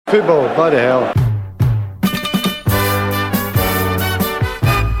Football, bloody hell.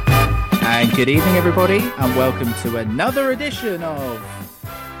 And good evening, everybody, and welcome to another edition of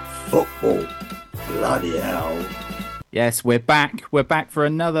Football, bloody hell. Yes, we're back. We're back for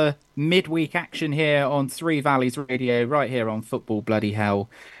another midweek action here on Three Valleys Radio, right here on Football Bloody Hell.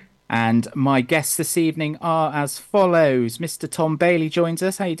 And my guests this evening are as follows. Mr. Tom Bailey joins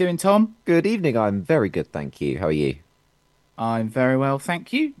us. How you doing, Tom? Good evening. I'm very good, thank you. How are you? I'm very well,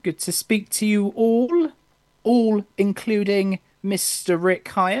 thank you. Good to speak to you all including Mr. Rick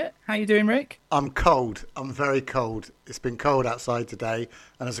Hyatt. How you doing, Rick? I'm cold. I'm very cold. It's been cold outside today,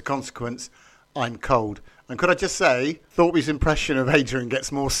 and as a consequence, I'm cold. And could I just say, Thorpe's impression of Adrian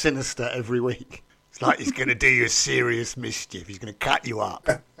gets more sinister every week. It's like he's going to do you a serious mischief. He's going to cut you up.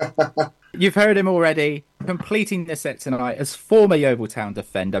 You've heard him already. Completing the set tonight as former Yeovil Town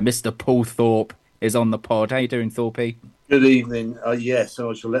defender, Mr. Paul Thorpe is on the pod. How you doing, Thorpe? Good evening. Yes,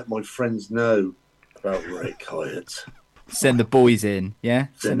 I shall let my friends know about Rick Hyatt. Send the boys in, yeah?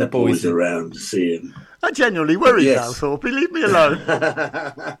 Send the boys around to see him. I genuinely worry Yes. now, Thorpe. Leave me alone.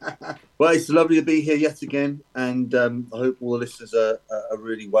 Well, it's lovely to be here yet again, and I hope all the listeners are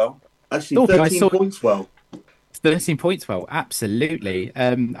really well. Actually, Thorpe, 13 points well. 13 points well, absolutely.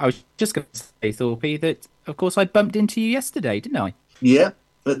 I was just going to say, Thorpe, that, of course, I bumped into you yesterday, didn't I? Yeah,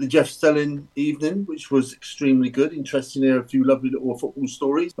 at the Jeff Stelling evening, which was extremely good. Interesting to hear a few lovely little football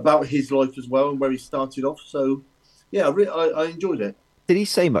stories about his life as well and where he started off. So, yeah, I enjoyed it. Did he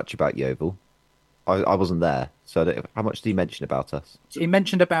say much about Yeovil? I wasn't there, so how much did he mention about us? He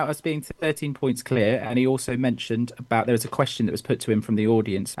mentioned about us being 13 points clear, and he also mentioned about there was a question that was put to him from the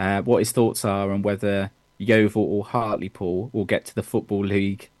audience, what his thoughts are on whether Yeovil or Hartlepool will get to the Football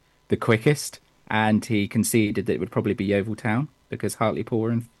League the quickest, and he conceded that it would probably be Yeovil Town because Hartlepool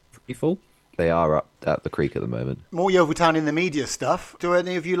are in free fall. They are up at the creek at the moment. More Yeovil Town in the media stuff. Do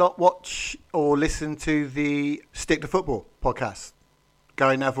any of you lot watch or listen to the Stick to Football podcast?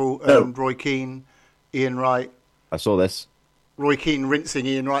 Gary Neville and Roy Keane, Ian Wright. I saw this. Roy Keane rinsing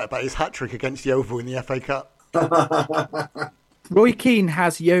Ian Wright about his hat-trick against Yeovil in the FA Cup. Roy Keane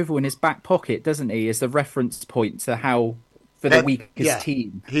has Yeovil in his back pocket, doesn't he, as the reference point to how, for the weakest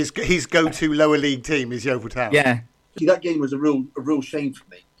team. His go-to lower league team is Yeovil Town. Yeah. See, that game was a real shame for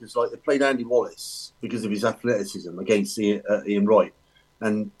me because they played Andy Wallace because of his athleticism against Ian Wright,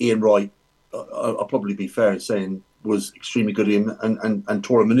 and Ian Wright, I'll probably be fair in saying, was extremely good at him and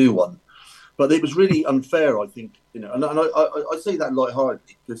tore him a new one. But it was really unfair, I think, and I say that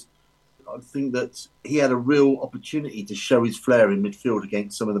lightheartedly because I think that he had a real opportunity to show his flair in midfield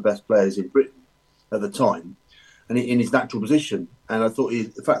against some of the best players in Britain at the time, and in his natural position. And I thought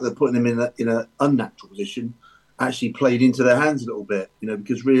the fact that putting him in an unnatural position actually played into their hands a little bit,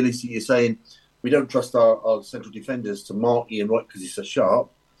 because realistically you're saying we don't trust our central defenders to mark Ian Wright because he's so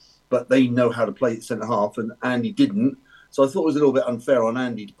sharp, but they know how to play at centre half, and Andy didn't. So I thought it was a little bit unfair on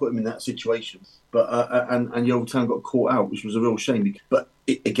Andy to put him in that situation. But and Yeovil Town got caught out, which was a real shame. But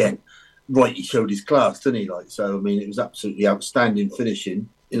again, Wright, he showed his class, didn't he? It was absolutely outstanding finishing,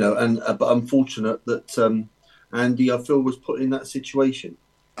 but unfortunate that Andy, I feel, was put in that situation.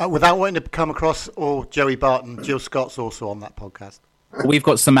 Without wanting to come across all Joey Barton, Jill Scott's also on that podcast. We've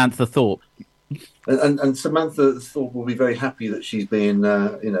got Samantha Thorpe. And Samantha Thorpe will be very happy that she's being,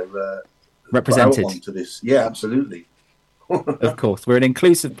 represented onto this. Yeah, absolutely. Of course, we're an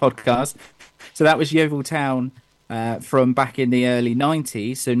inclusive podcast. So that was Yeovil Town from back in the early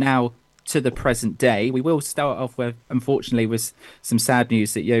 90s. So now to the present day. We will start off with, unfortunately, with some sad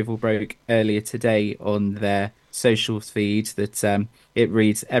news that Yeovil broke earlier today on their social feed that it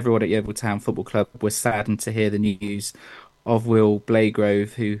reads, everyone at Yeovil Town Football Club was saddened to hear the news of Will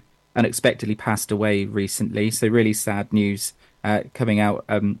Blagrove, who unexpectedly passed away recently. So really sad news coming out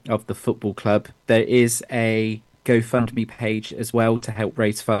of the football club. There is a GoFundMe page as well to help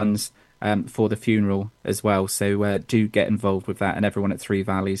raise funds for the funeral as well. So do get involved with that, and everyone at Three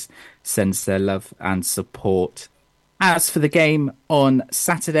Valleys sends their love and support. As for the game on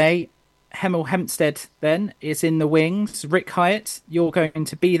Saturday, Hemel Hempstead then is in the wings. Rick Hyatt, you're going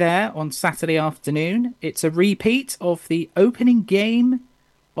to be there on Saturday afternoon. It's a repeat of the opening game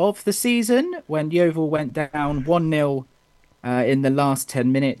of the season when Yeovil went down 1-0 in the last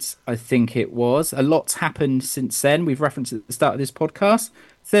 10 minutes, I think it was. A lot's happened since then. We've referenced at the start of this podcast.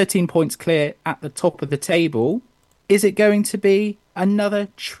 13 points clear at the top of the table. Is it going to be another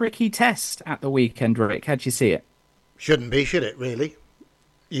tricky test at the weekend, Rick? How'd you see it? Shouldn't be, should it, really?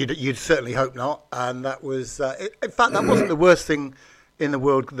 You'd certainly hope not. And that was, in fact, that wasn't the worst thing in the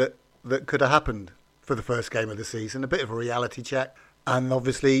world that could have happened for the first game of the season. A bit of a reality check. And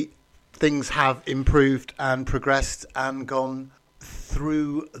obviously, things have improved and progressed and gone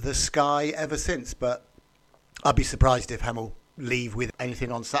through the sky ever since. But I'd be surprised if Hemel leave with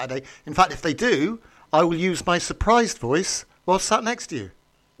anything on Saturday. In fact, if they do, I will use my surprised voice while sat next to you.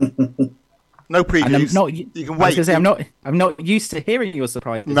 No previews. And I'm not, you can I was wait. going to say, I'm not used to hearing your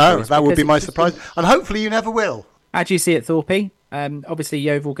surprise. No, voice that would be because my it's surprise. And hopefully you never will. How do you see it, Thorpe? Obviously,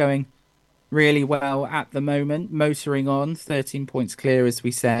 Yeovil going really well at the moment, motoring on, 13 points clear, as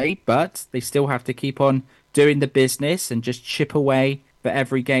we say, but they still have to keep on doing the business and just chip away for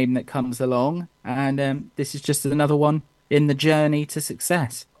every game that comes along. And this is just another one in the journey to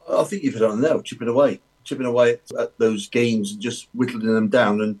success. I think you've hit it on there, chipping away at those games and just whittling them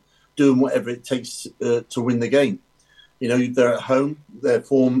down and doing whatever it takes to win the game. You know, they're at home. Their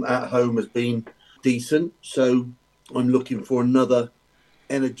form at home has been decent, so I'm looking for another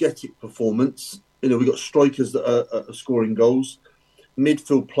energetic performance. You know, we've got strikers that are scoring goals,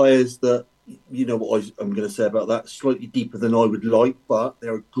 midfield players that, you know what I'm going to say about that, slightly deeper than I would like, but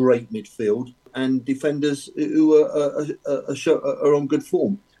they're a great midfield, and defenders who are on good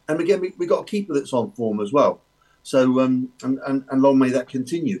form. And again, we got a keeper that's on form as well. So and long may that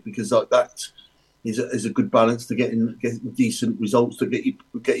continue, because like that is a good balance to getting decent results to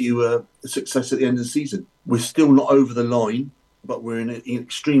get you a success at the end of the season. We're still not over the line, but we're in an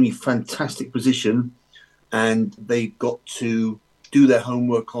extremely fantastic position, and they've got to do their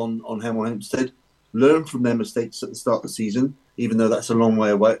homework on Hemel Hempstead, learn from their mistakes at the start of the season, even though that's a long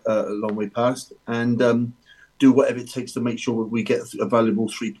way past, and do whatever it takes to make sure we get a valuable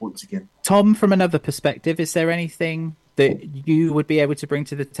 3 points again. Tom, from another perspective, is there anything that you would be able to bring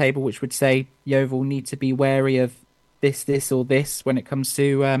to the table which would say Yeovil need to be wary of this, or this when it comes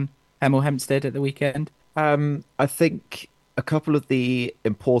to Hemel Hempstead at the weekend? I think a couple of the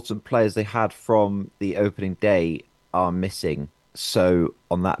important players they had from the opening day are missing. So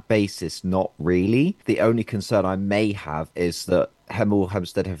on that basis, not really. The only concern I may have is that Hemel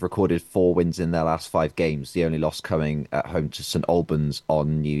Hempstead have recorded 4 wins in their last 5 games, the only loss coming at home to St Albans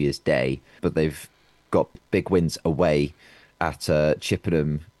on New Year's Day. But they've got big wins away at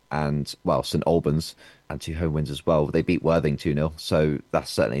Chippenham and, well, St Albans, and 2 home wins as well. They beat Worthing 2-0, so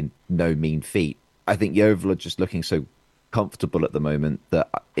that's certainly no mean feat. I think Yeovil are just looking so comfortable at the moment that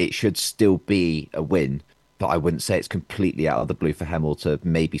it should still be a win, but I wouldn't say it's completely out of the blue for Hemel to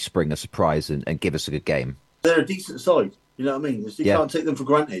maybe spring a surprise and give us a good game. They're a decent side. You know what I mean? You can't take them for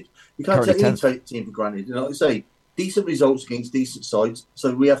granted. You can't Currently take any team for granted. You know, like I say, decent results against decent sides,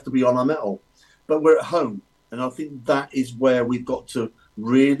 so we have to be on our mettle. But we're at home, and I think that is where we've got to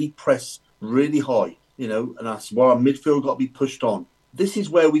really press really high, you know, and that's why our midfield got to be pushed on. This is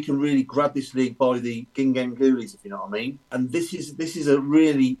where we can really grab this league by the gingham coolies, if you know what I mean. And this is a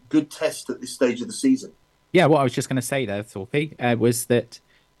really good test at this stage of the season. Yeah, what I was just going to say there, Thorpe, was that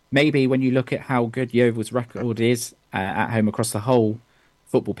maybe when you look at how good Yeovil's record is at home across the whole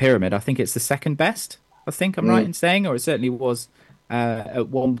football pyramid, I think it's the second best. I think I'm right in saying, or it certainly was at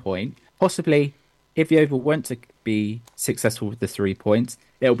one point. Possibly, if Yeovil weren't to be successful with the 3 points,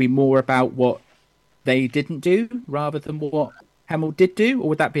 it'll be more about what they didn't do rather than what Hemel did do, or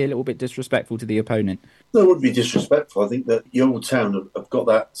would that be a little bit disrespectful to the opponent? No, it wouldn't be disrespectful. I think that Yeovil Town have got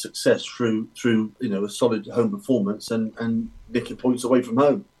that success through you know, a solid home performance and nicking points away from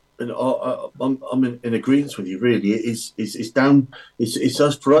home. And I'm in agreement with you. Really, it's down. It's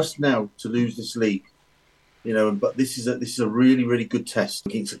us for us now to lose this league, you know. But this is a really, really good test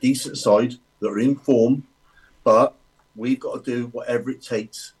against a decent side that are in form. But we've got to do whatever it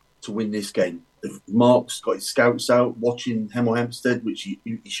takes to win this game. If Mark's got his scouts out watching Hemel Hempstead, which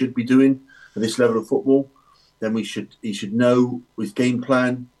he should be doing at this level of football, then he should know his game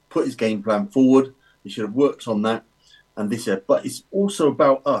plan, put his game plan forward. He should have worked on that. And this, but it's also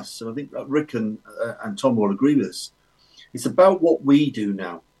about us, and I think that Rick and Tom will agree with us. It's about what we do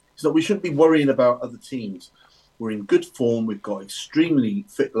now. So we shouldn't be worrying about other teams. We're in good form. We've got extremely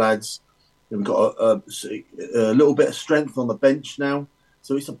fit lads. We've got a little bit of strength on the bench now.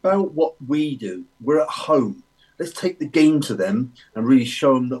 So it's about what we do. We're at home. Let's take the game to them and really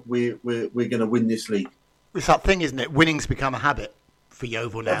show them that we're going to win this league. It's that thing, isn't it? Winning's become a habit for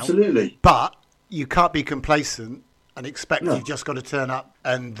Yeovil now. Absolutely. But you can't be complacent and expect you've just got to turn up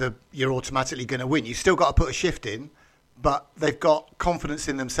and you're automatically going to win. You've still got to put a shift in, but they've got confidence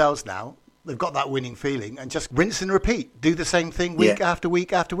in themselves now. They've got that winning feeling, and just rinse and repeat. Do the same thing week after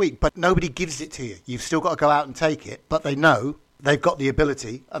week after week. But nobody gives it to you. You've still got to go out and take it. But they know they've got the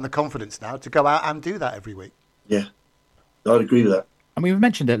ability and the confidence now to go out and do that every week. Yeah, I'd agree with that. I mean, we've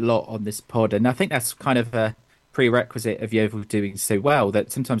mentioned it a lot on this pod, and I think that's kind of prerequisite of Yeovil doing so well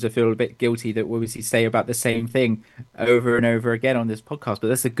that sometimes I feel a bit guilty that we obviously say about the same thing over and over again on this podcast, but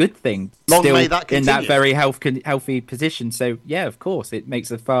that's a good thing. Long Still may that in that continue. very healthy position. So yeah, of course, it makes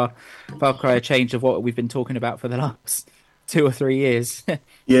a far cry change of what we've been talking about for the last 2 or 3 years. Yeah.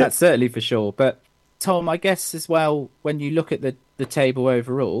 That's certainly for sure. But Tom, I guess as well, when you look at the table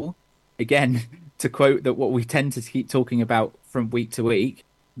overall, again, to quote that what we tend to keep talking about from week to week,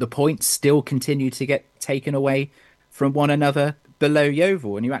 the points still continue to get taken away from one another below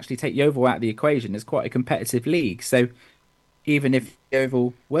Yeovil. And you actually take Yeovil out of the equation, it's quite a competitive league. So even if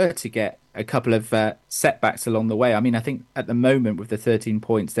Yeovil were to get a couple of setbacks along the way, I mean, I think at the moment with the 13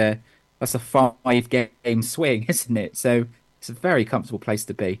 points there, that's a 5-game swing, isn't it? So it's a very comfortable place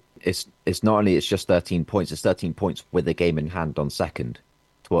to be. It's not only it's just 13 points, it's 13 points with a game in hand on second.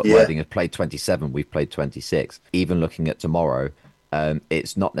 Yeah. Worthing have played 27, we've played 26. Even looking at tomorrow,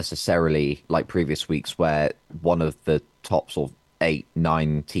 it's not necessarily like previous weeks where one of the top sort of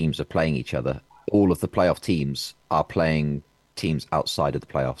 8-9 teams are playing each other. All of the playoff teams are playing teams outside of the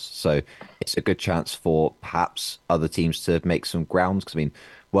playoffs. So it's a good chance for perhaps other teams to make some ground. Because I mean,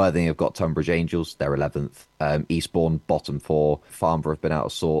 Worthing have got Tunbridge Angels, they're 11th. Eastbourne, bottom 4. Farnborough have been out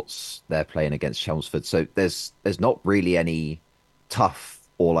of sorts. They're playing against Chelmsford. So there's not really any tough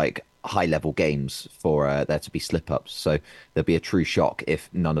or like high level games for there to be slip ups. So there'll be a true shock if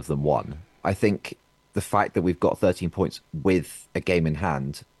none of them won. I think the fact that we've got 13 points with a game in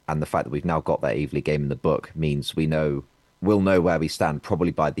hand and the fact that we've now got that Evelyn game in the book means we'll know where we stand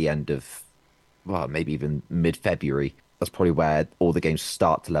probably by the end of, well, maybe even mid-February. That's probably where all the games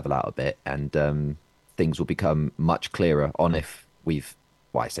start to level out a bit and things will become much clearer on if we've,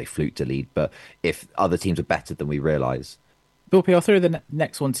 well, I say fluked a lead, but if other teams are better than we realise. Thorpe, I'll throw the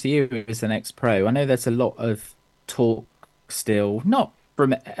next one to you as the next pro. I know there's a lot of talk still, not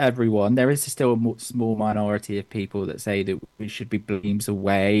from everyone. There is still a small minority of people that say that we should be bleams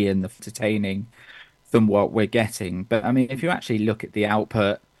away and entertaining than what we're getting. But I mean, if you actually look at the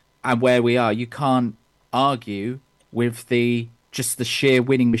output and where we are, you can't argue with the sheer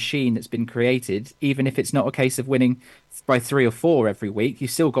winning machine that's been created. Even if it's not a case of winning by 3 or 4 every week,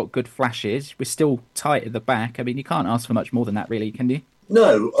 you've still got good flashes. We're still tight at the back. I mean, you can't ask for much more than that, really, can you?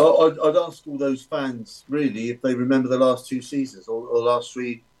 No, I'd ask all those fans really if they remember the last 2 seasons or the last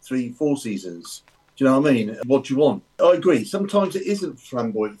 4 seasons. Do you know what I mean? What do you want? I agree. Sometimes it isn't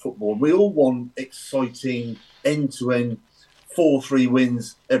flamboyant football. We all want exciting end-to-end 4-3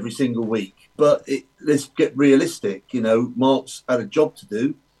 wins every single week. But let's get realistic. You know, Mark's had a job to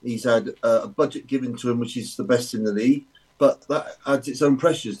do. He's had a budget given to him, which is the best in the league. But that adds its own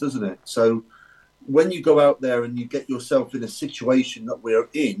pressures, doesn't it? So when you go out there and you get yourself in a situation that we're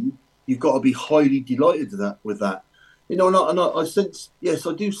in, you've got to be highly delighted with that. You know, and I sense, yes,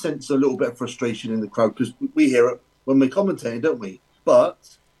 I do sense a little bit of frustration in the crowd because we hear it when we're commentating, don't we?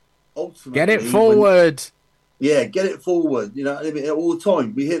 But ultimately, get it forward. Get it forward. You know, I mean, all the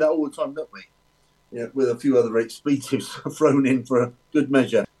time. We hear that all the time, don't we? Yeah, with a few other expletives thrown in for a good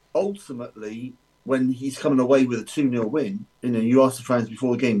measure. Ultimately, when he's coming away with a 2-0 win, you know, you ask the fans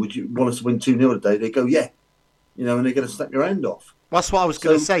before the game, would you want us to win 2-0 today? They go, yeah. You know, and they're going to snap your hand off. That's what I was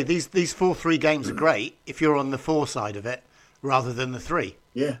going to say. These 4-3 games are great if you're on the 4 side of it rather than the 3.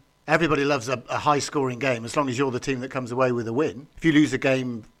 Yeah. Everybody loves a high-scoring game as long as you're the team that comes away with a win. If you lose a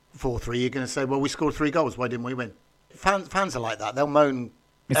game 4-3, you're going to say, well, we scored 3 goals. Why didn't we win? Fans are like that. They'll moan.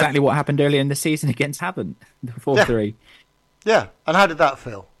 Exactly what happened earlier in the season against Havant, the 4-3. Yeah. And how did that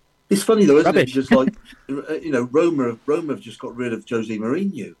feel? It's funny, though, isn't Rubbish. it? Just like, you know, Roma have just got rid of Jose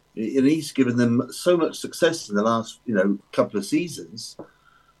Mourinho. And he's given them so much success in the last, you know, couple of seasons.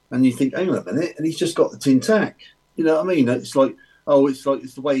 And you think, hang on a minute, and he's just got the tin tack. You know what I mean? It's like, it's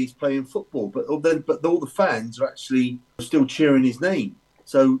the way he's playing football. But all the fans are actually still cheering his name.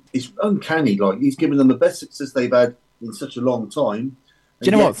 So it's uncanny. Like, he's given them the best success they've had in such a long time. Do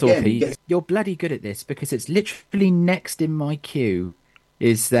you know what, Thorpe? You're bloody good at this because it's literally next in my queue.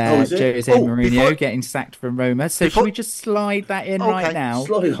 Is Jose Mourinho getting sacked from Roma? So should we just slide that in right now?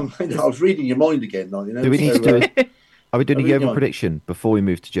 Slide on right now. I was reading your mind again. You know, Do we need to do it? Are we doing a Yeovil prediction before we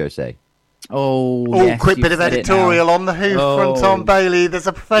move to Jose? Yes, quick bit of editorial on the hoof from Tom Bailey. There's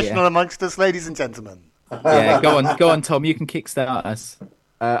a professional amongst us, ladies and gentlemen. Yeah, go on, Tom. You can kickstart us.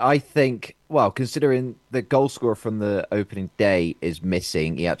 I think, well, considering the goal scorer from the opening day is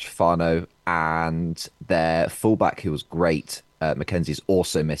missing, Iachifano, and their fullback, who was great, Mackenzie's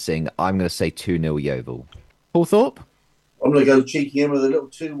also missing, I'm going to say 2-0 Yeovil. Paul Thorpe? I'm going to go cheeky in with a little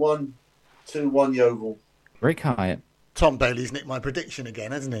 2-1 Yeovil. Rick Hyatt. Tom Bailey's nicked my prediction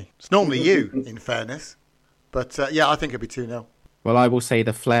again, hasn't he? It's normally you, in fairness. But, I think it'll be 2-0. Well, I will say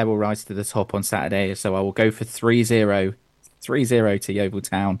the Flair will rise to the top on Saturday, so I will go for 3-0. 3-0 to Yeovil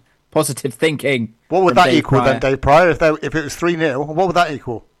Town. Positive thinking. What would from that Dave equal Pryor. then, Dave Pryor? If it was 3-0, what would that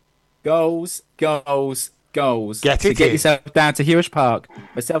equal? Goals, goals, goals. Get So it get in. yourself down to Hewish Park.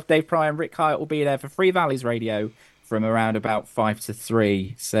 Myself, Dave Pryor, and Rick Hyatt will be there for Free Valleys Radio from around about 5 to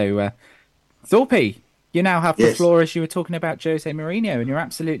 3. So, Thorpe, you now have the Yes. floor as you were talking about Jose Mourinho, and you're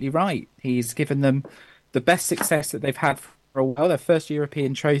absolutely right. He's given them the best success that they've had for a while, their first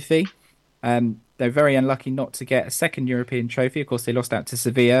European trophy. They're very unlucky not to get a second European trophy. Of course, they lost out to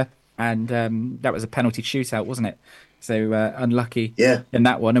Sevilla, and that was a penalty shootout, wasn't it? So unlucky Yeah. in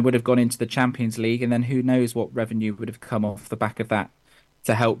that one, and would have gone into the Champions League, and then who knows what revenue would have come off the back of that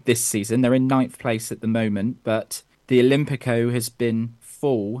to help this season. They're in ninth place at the moment, but the Olympico has been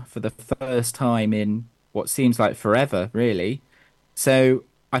full for the first time in what seems like forever, really. So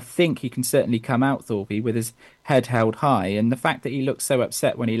I think he can certainly come out, Thorpe, with his head held high. And the fact that he looked so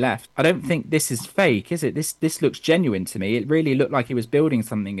upset when he left, I don't think this is fake, is it? This looks genuine to me. It really looked like he was building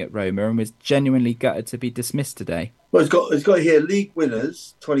something at Roma and was genuinely gutted to be dismissed today. Well, it's got here league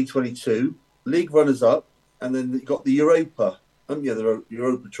winners 2022, league runners up, and then you've got the Europa, the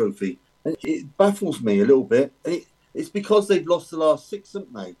Europa trophy. And it baffles me a little bit. And it's because they've lost the last 6,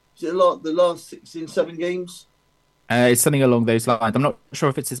 haven't they? Is it the last 6 in 7 games? It's something along those lines. I'm not sure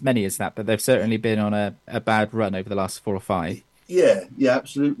if it's as many as that, but they've certainly been on a bad run over the last 4 or 5. Yeah,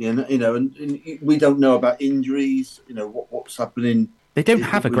 absolutely. And and we don't know about injuries. What's happening. They don't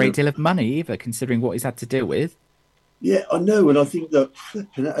have a great deal of money either, considering what he's had to deal with. Yeah, I know, and I think that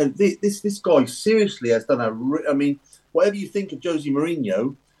this guy seriously has done I mean, whatever you think of Jose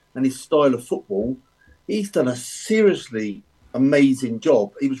Mourinho and his style of football, he's done a seriously amazing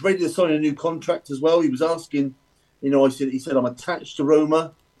job. He was ready to sign a new contract as well. He was asking, he said, I'm attached to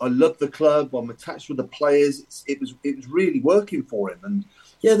Roma. I love the club. I'm attached with the players. It was really working for him. And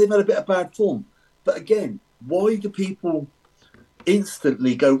yeah, they've had a bit of bad form. But again, why do people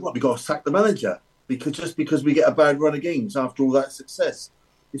instantly go, right, we've got to sack the manager? Because we get a bad run of games after all that success.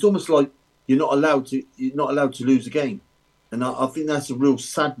 It's almost like you're not allowed to lose a game. And I think that's a real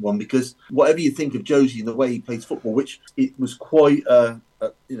sad one, because whatever you think of Josie and the way he plays football, which it was quite a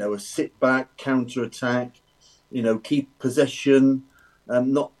sit back, counter attack, keep possession,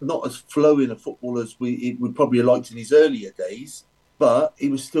 not as flowing a football as we probably liked in his earlier days, but he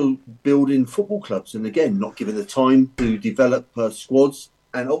was still building football clubs, and again not given the time to develop squads.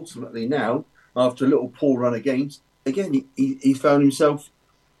 And ultimately now, after a little poor run of games, again he found himself,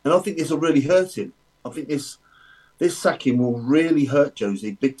 and I think this will really hurt him. I think this sacking will really hurt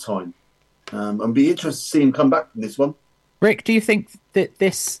Josie big time. And be interested to see him come back from this one. Rick, do you think that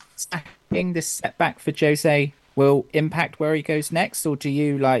this sacking, this setback for Jose will impact where he goes next, or do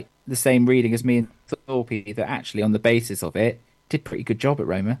you like the same reading as me and Thorpe that actually on the basis of it did a pretty good job at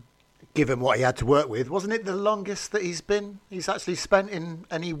Roma? Given what he had to work with, wasn't it the longest that he's actually spent in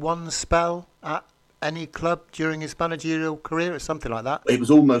any one spell at any club during his managerial career, or something like that? It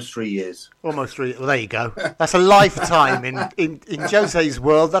was almost 3 years. Almost 3. Well, there you go. That's a lifetime in Jose's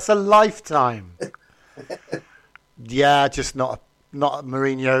world. That's a lifetime. Yeah, just not a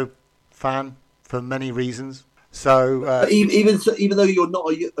Mourinho fan for many reasons. So even though you're not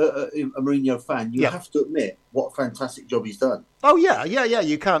a Mourinho fan, you Yeah. have to admit what a fantastic job he's done. oh yeah,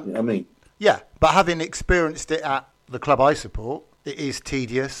 you can't. I mean, Yeah, but having experienced it at the club I support, it is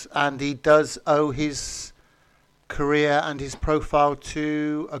tedious, and he does owe his career and his profile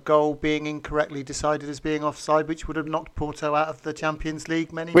to a goal being incorrectly decided as being offside, which would have knocked Porto out of the Champions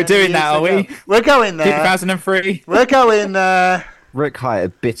League many We're doing years that, are ago. we? We're going there. 2003. We're going there. Rick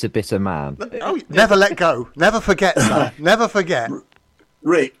Hyatt, a bitter man. Oh, never let go. Never forget, son. Never forget.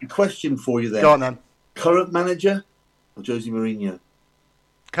 Rick, a question for you there. Go on then. Current manager or Jose Mourinho?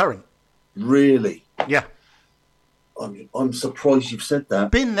 Current. Really? Yeah. I'm surprised you've said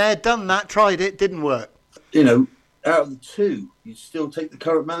that. Been there, done that, tried it, didn't work. Out of the two, you still take the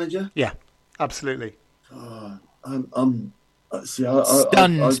current manager? Yeah, absolutely. I'm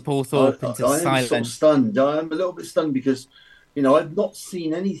Stunned Paul Thorpe into I am sort of silence. stunned. I am a little bit stunned because, I've not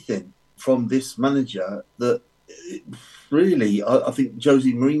seen anything from this manager that really. I think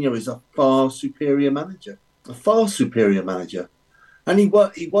Jose Mourinho is a far superior manager. And he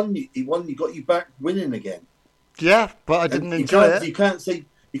won. He got you back winning again. Yeah, but I didn't enjoy it. You can't say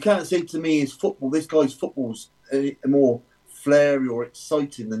to me his football. This guy's football's more flary or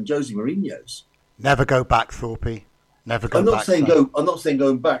exciting than Jose Mourinho's. Never go back, Thorpe. Never go I'm back. not saying son. I'm not saying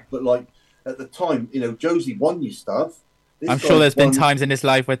going back, but like at the time, Josie won you stuff. This I'm guy sure there's been won- times in his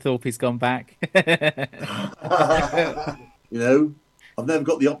life where Thorpe's gone back. I've never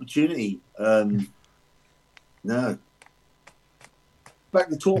got the opportunity. No. back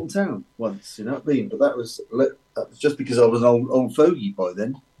to Taunton Town once, you know what I mean? But that was just because I was an old fogey by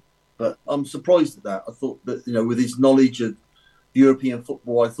then. But I'm surprised at that. I thought that, you know, with his knowledge of European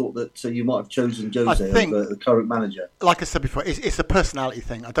football, I thought that you might have chosen Jose over the current manager. Like I said before, it's a personality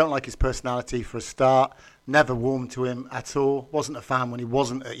thing. I don't like his personality for a start. Never warmed to him at all. Wasn't a fan when he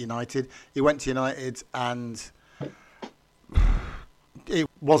wasn't at United. He went to United and it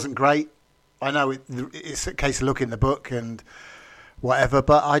wasn't great. I know it's a case of looking in the book and whatever,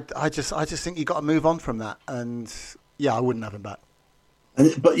 but I just think you got to move on from that. And yeah, I wouldn't have him back.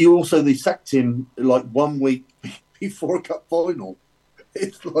 But they sacked him like 1 week before a cup final.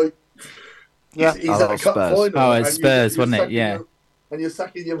 It's like, yeah, he's at a cup final. Oh, it's Spurs, wasn't it? Yeah. And you're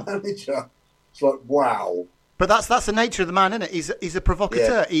sacking your manager. It's like, wow. But that's the nature of the man, isn't it? He's a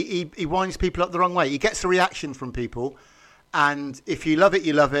provocateur. Yeah. He winds people up the wrong way. He gets a reaction from people, and if you love it,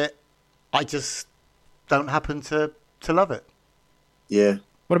 you love it. I just don't happen to love it. Yeah.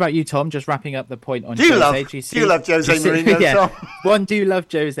 What about you, Tom? Just wrapping up the point on do you Jose. Do you love Jose Mourinho, yeah. Tom? One, do you love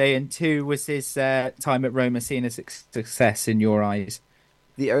Jose? And two, was his time at Roma seen as a success in your eyes?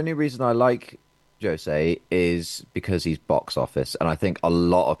 The only reason I like Jose is because he's box office, and I think a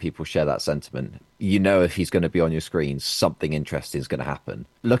lot of people share that sentiment. You know, if he's going to be on your screen, something interesting is going to happen.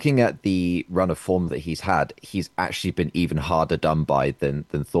 Looking at the run of form that he's had, he's actually been even harder done by than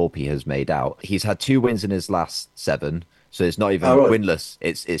Thorpe has made out. He's had 2 wins in his last 7. So it's not even winless.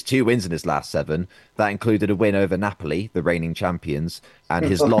 It's 2 wins in his last 7. That included a win over Napoli, the reigning champions. And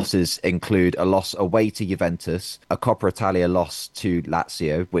his losses include a loss away to Juventus, a Coppa Italia loss to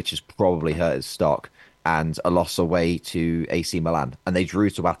Lazio, which has probably hurt his stock, and a loss away to AC Milan. And they drew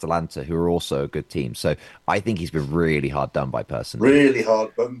to Atalanta, who are also a good team. So I think he's been really hard done by personally. Really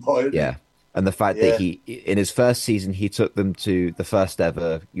hard done by. Yeah. And the fact that he, in his first season, he took them to the first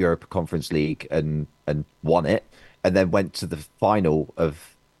ever Europa Conference League and won it. And then went to the final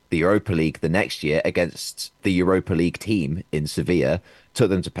of the Europa League the next year against the Europa League team in Sevilla, took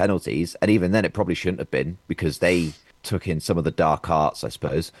them to penalties. And even then, it probably shouldn't have been because they took in some of the dark arts, I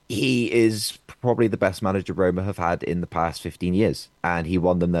suppose. He is probably the best manager Roma have had in the past 15 years. And he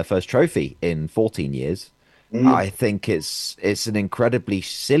won them their first trophy in 14 years. I think it's an incredibly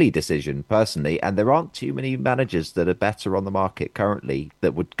silly decision, personally, and there aren't too many managers that are better on the market currently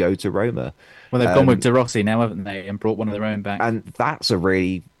that would go to Roma. Well, they've gone with De Rossi now, haven't they, and brought one of their own back. And that's a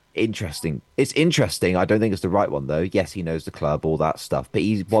really interesting. It's interesting. I don't think it's the right one, though. Yes, he knows the club, all that stuff, but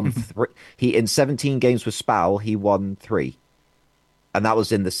he's won 3. In 17 games with Spal, he won 3. And that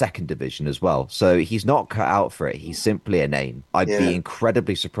was in the 2nd division as well. So he's not cut out for it. He's simply a name. I'd be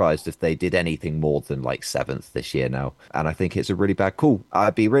incredibly surprised if they did anything more than like 7th this year now. And I think it's a really bad call.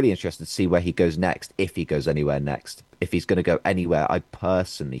 I'd be really interested to see where he goes next, if he goes anywhere next. If he's going to go anywhere, I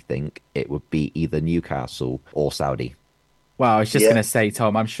personally think it would be either Newcastle or Saudi. Well, I was just going to say,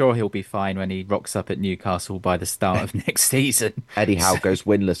 Tom, I'm sure he'll be fine when he rocks up at Newcastle by the start of next season. Eddie Howe goes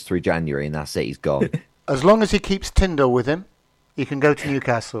winless through January and that's it. He's gone. As long as he keeps Tyndall with him, he can go to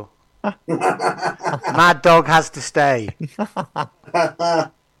Newcastle. Mad Dog has to stay.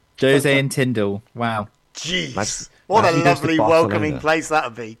 Jose and Tyndall. Wow. Jeez. What a lovely welcoming place that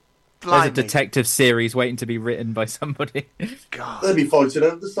would be. There's a detective series waiting to be written by somebody. God. They'd be fighting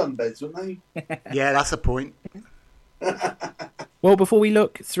over the sunbeds, wouldn't they? Yeah, that's a point. Well, before we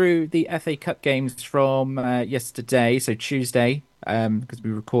look through the FA Cup games from yesterday, so Tuesday, because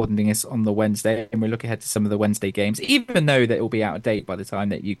we're recording this on the Wednesday, and we look ahead to some of the Wednesday games, even though that will be out of date by the time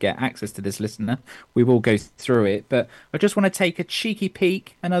that you get access to this, listener, we will go through it. But I just want to take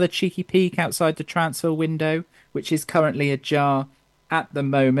another cheeky peek outside the transfer window, which is currently ajar at the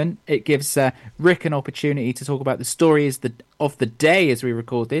moment. It gives Rick an opportunity to talk about the story of the day as we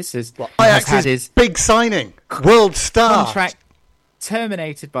record this. As Ajax had his big signing, world star contract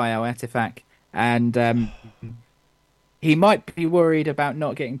terminated by Al Ettifaq, and he might be worried about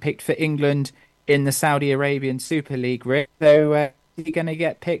not getting picked for England in the Saudi Arabian Super League. Rick, so is he going to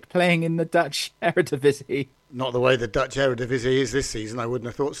get picked playing in the Dutch Eredivisie? Not the way the Dutch Eredivisie is this season, I wouldn't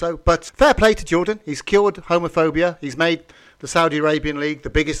have thought so. But fair play to Jordan. He's cured homophobia. He's made the Saudi Arabian League the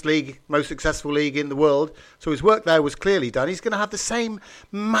biggest league, most successful league in the world. So his work there was clearly done. He's going to have the same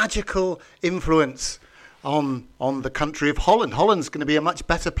magical influence on the country of Holland. Holland's going to be a much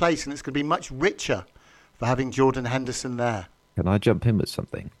better place, and it's going to be much richer for having Jordan Henderson there. Can I jump in with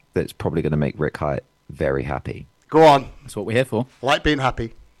something that's probably going to make Rick Hyatt very happy? Go on. That's what we're here for. I like being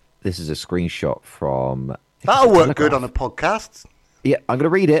happy. This is a screenshot from... That'll work good on a podcast. Yeah, I'm going to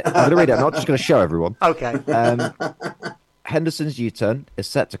read it. I'm not just going to show everyone. Okay. Henderson's U-turn is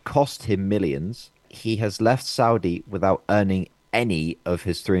set to cost him millions. He has left Saudi without earning any of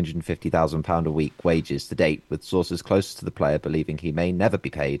his £350,000 a week wages to date, with sources closest to the player believing he may never be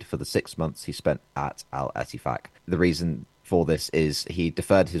paid for the 6 months he spent at Al Ettifaq. The reason for this is he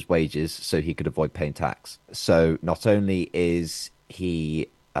deferred his wages so he could avoid paying tax. So not only is he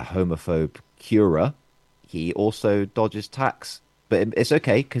a homophobe curer, he also dodges tax. But it's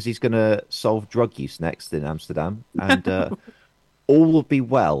okay because he's going to solve drug use next in Amsterdam, and all will be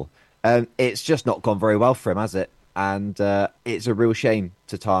well. It's just not gone very well for him, has it? And it's a real shame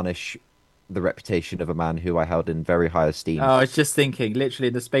to tarnish the reputation of a man who I held in very high esteem. Oh, I was just thinking, literally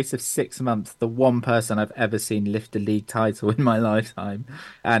in the space of 6 months, the one person I've ever seen lift a league title in my lifetime,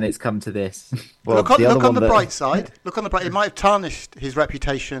 and it's come to this. Well, look on the bright side. Look on the bright. It might have tarnished his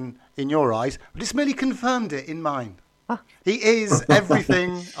reputation in your eyes, but it's merely confirmed it in mine. He is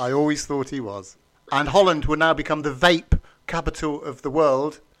everything I always thought he was. And Holland will now become the vape capital of the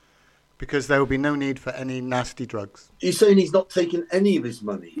world because there will be no need for any nasty drugs. You're saying he's not taking any of his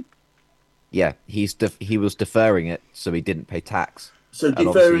money? Yeah, he was deferring it so he didn't pay tax. So And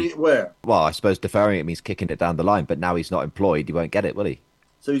deferring it where? Well, I suppose deferring it means kicking it down the line, but now he's not employed, he won't get it, will he?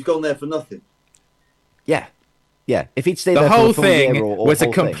 So he's gone there for nothing? Yeah. Yeah, if he'd stayed The there for whole a full year thing or was a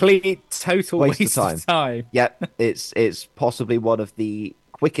whole thing. complete, total waste of time. Yeah, it's possibly one of the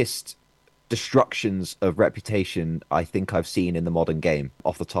quickest destructions of reputation I think I've seen in the modern game,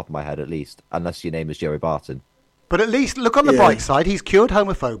 off the top of my head at least, unless your name is Joey Barton. But at least look on the bright side. He's cured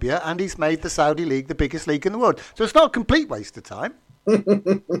homophobia and he's made the Saudi League the biggest league in the world. So it's not a complete waste of time.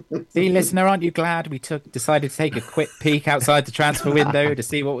 See, listener, aren't you glad we decided to take a quick peek outside the transfer window to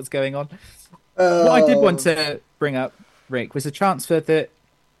see what was going on? What I did want to bring up, Rick, was a transfer that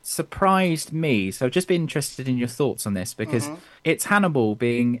surprised me. So I've just been interested in your thoughts on this because it's Hannibal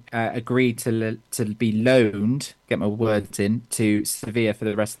being agreed to be loaned, get my words in, to Sevilla for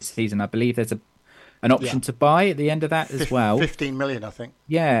the rest of the season. I believe there's an option to buy at the end of that as well. 15 million, I think.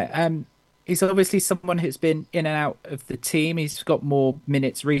 Yeah. He's obviously someone who's been in and out of the team. He's got more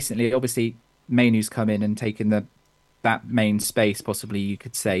minutes recently. Obviously, Mainu's come in and taken that main space, possibly you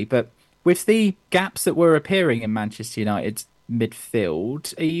could say. But with the gaps that were appearing in Manchester United's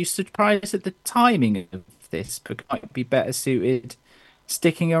midfield, are you surprised at the timing of this? Might be better suited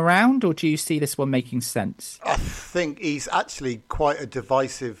sticking around, or do you see this one making sense? I think he's actually quite a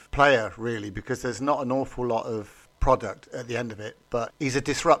divisive player, really, because there's not an awful lot of product at the end of it, but he's a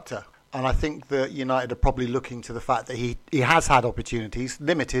disruptor. And I think that United are probably looking to the fact that he has had opportunities,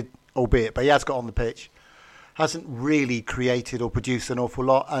 limited albeit, but he has got on the pitch, hasn't really created or produced an awful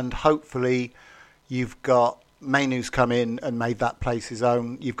lot, and hopefully you've got Mainu's come in and made that place his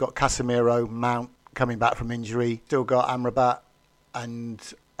own. You've got Casemiro, Mount coming back from injury, still got Amrabat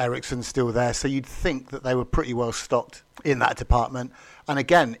and Eriksen still there, so you'd think that they were pretty well stocked in that department. And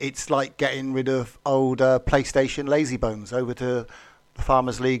again, it's like getting rid of old PlayStation lazybones over to the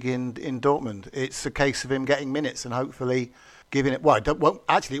Farmers League in Dortmund. It's a case of him getting minutes and hopefully giving it. Well, it won't,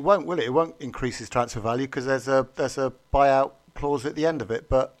 will it? It won't increase his transfer value because there's a buyout clause at the end of it.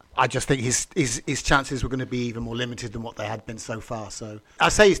 But I just think his chances were going to be even more limited than what they had been so far. So I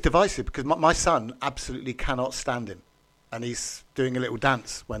say he's divisive because my son absolutely cannot stand him, and he's doing a little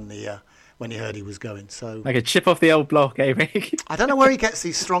dance when he heard he was going. So Like a chip off the old block, eh, Rick? I don't know where he gets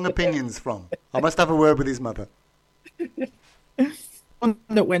these strong opinions from. I must have a word with his mother. One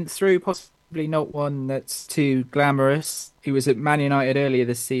that went through, possibly not one that's too glamorous. He was at Man United earlier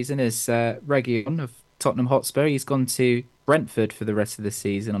this season as Reguilon of Tottenham Hotspur. He's gone to Brentford for the rest of the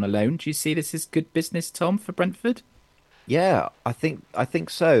season on a loan. Do you see this as good business, Tom, for Brentford? Yeah, I think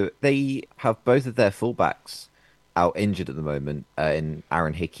so. They have both of their fullbacks out injured at the moment in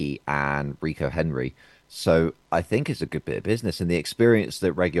Aaron Hickey and Rico Henry. So I think it's a good bit of business, and the experience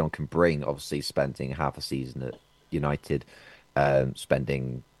that Reguilon can bring, obviously spending half a season at United,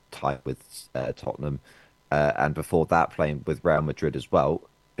 spending time with Tottenham, and before that playing with Real Madrid as well.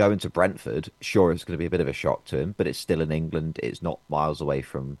 Going to Brentford, sure, it's going to be a bit of a shock to him, but it's still in England. It's not miles away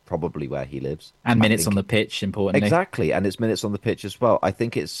from probably where he lives. And minutes on the pitch, importantly. Exactly, and it's minutes on the pitch as well. I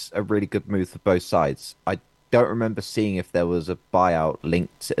think it's a really good move for both sides. I don't remember seeing if there was a buyout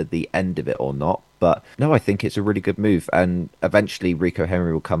linked at the end of it or not, but no, I think it's a really good move. And eventually Rico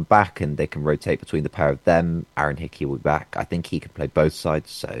Henry will come back and they can rotate between the pair of them. Aaron Hickey will be back. I think he can play both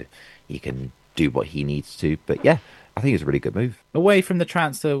sides, so he can do what he needs to. But yeah, I think it's a really good move. Away from the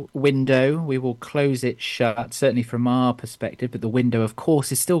transfer window, we will close it shut, certainly from our perspective, but the window, of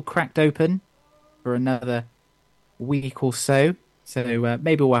course, is still cracked open for another week or so. So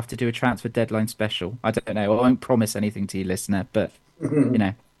maybe we'll have to do a transfer deadline special. I don't know. I won't promise anything to you, listener, but,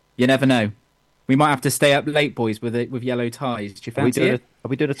 you never know. We might have to stay up late, boys, with yellow ties. Do you fancy it? Are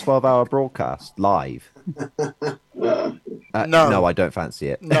we doing a 12-hour broadcast live? No. No, I don't fancy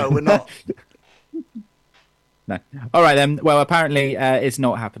it. No, we're not. No. All right, then. Well, apparently it's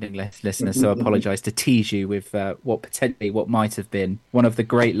not happening, listeners, so I apologise to tease you with what might have been one of the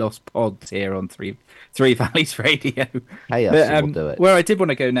great lost pods here on Three Valleys Radio. Hey, But, we'll do it. where I did want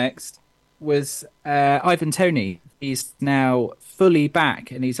to go next was Ivan Toney. He's now fully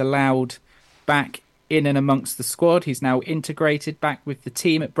back, and he's allowed back in and amongst the squad. He's now integrated back with the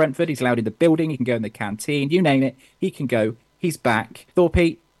team at Brentford. He's allowed in the building. He can go in the canteen. You name it, he can go. He's back.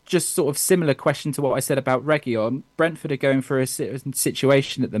 Thorpe, just sort of similar question to what I said about Reguilon. Brentford are going for a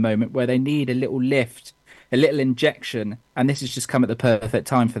situation at the moment where they need a little lift, a little injection, and this has just come at the perfect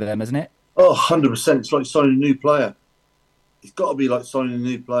time for them, hasn't it? Oh, 100%. It's like signing a new player. It's got to be like signing a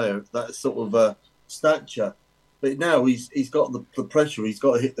new player, that sort of stature. But now he's got the pressure. He's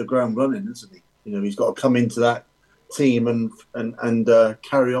got to hit the ground running, isn't he? You know, he's got to come into that team and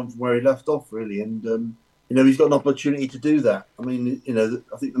carry on from where he left off, really. And you know, he's got an opportunity to do that. I mean, you know,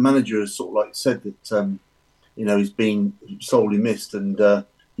 I think the manager has sort of like said that you know, he's been sorely missed, and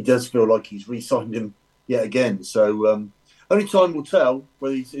he does feel like he's re-signed him yet again. So only time will tell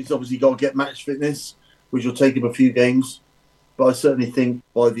whether he's obviously got to get match fitness, which will take him a few games. But I certainly think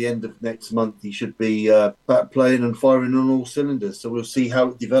by the end of next month he should be back playing and firing on all cylinders. So we'll see how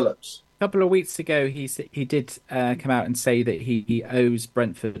it develops. A couple of weeks ago, he did come out and say that he owes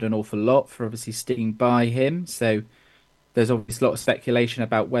Brentford an awful lot for obviously sticking by him. So there's obviously a lot of speculation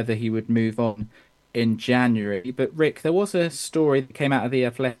about whether he would move on in January. But Rick, there was a story that came out of the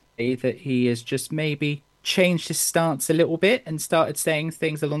Athletic that he has just maybe changed his stance a little bit and started saying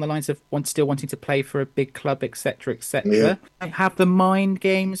things along the lines of still wanting to play for a big club, etc., etc. Yeah. Have the mind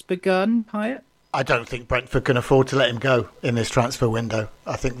games begun, Hyatt? I don't think Brentford can afford to let him go in this transfer window.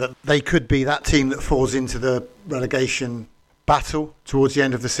 I think that they could be that team that falls into the relegation battle towards the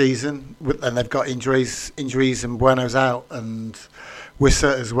end of the season, and they've got injuries and Bueno's out, and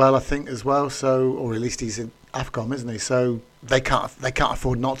Wissa as well, I think, as well. So, or at least he's in AFCON, isn't he? So they can't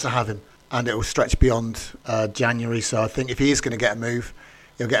afford not to have him, and it will stretch beyond January. So I think if he is going to get a move,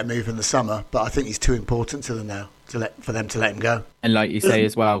 he'll get a move in the summer. But I think he's too important to them now for them to let him go. And like you say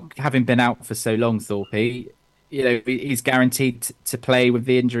as well, having been out for so long, Thorpe, you know, he's guaranteed to play with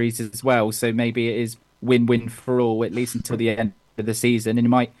the injuries as well. So maybe it is win-win for all, at least until the end of the season, and he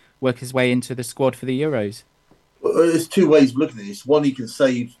might work his way into the squad for the Euros. Well, there's two ways of looking at this. One, he can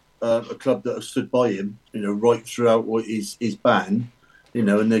save a club that have stood by him, you know, right throughout his ban, you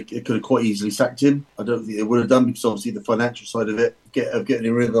know, and they could have quite easily sacked him. I don't think they would have done, because obviously the financial side of it, of getting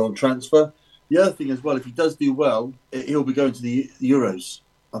him rid on transfer. The other thing as well, if he does do well, he'll be going to the Euros.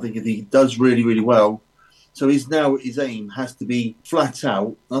 I think if he does really, really well. So his aim has to be flat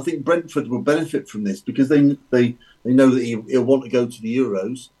out. And I think Brentford will benefit from this, because they know that he'll want to go to the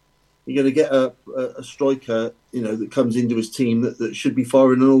Euros. You're going to get a striker, you know, that comes into his team that should be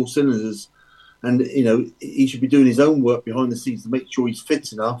firing on all cylinders. And, you know, he should be doing his own work behind the scenes to make sure he's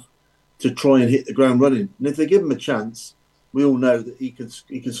fit enough to try and hit the ground running. And if they give him a chance, we all know that he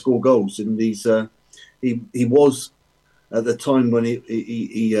can score goals. And he was, at the time when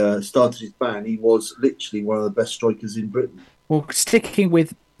he started his ban, he was literally one of the best strikers in Britain. Well, sticking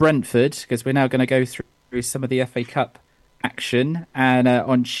with Brentford, because we're now going to go through some of the FA Cup action, and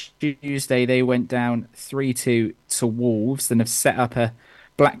on Tuesday they went down 3-2 to Wolves and have set up a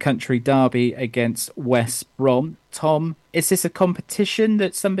Black Country derby against West Brom. Tom, is this a competition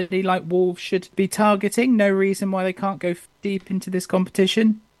that somebody like Wolves should be targeting? No reason why they can't go deep into this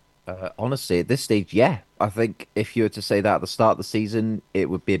competition? Honestly, at this stage, yeah. I think if you were to say that at the start of the season, it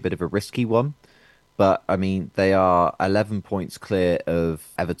would be a bit of a risky one. But, I mean, they are 11 points clear of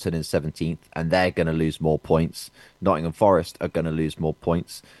Everton in 17th, and they're going to lose more points. Nottingham Forest are going to lose more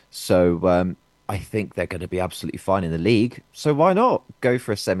points. So I think they're going to be absolutely fine in the league. So why not go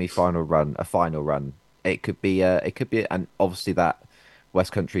for a semi-final run, a final run? It could be, and obviously that Black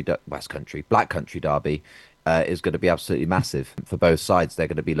Country derby is going to be absolutely massive for both sides. They're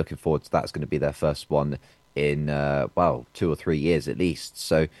going to be looking forward to that. It's going to be their first one in 2 or 3 years at least.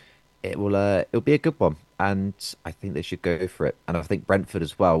 So it'll be a good one, and I think they should go for it. And I think Brentford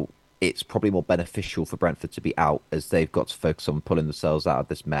as well, it's probably more beneficial for Brentford to be out, as they've got to focus on pulling themselves out of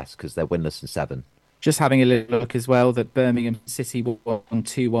this mess, because they're winless in 7. Just having a little look as well, that Birmingham City won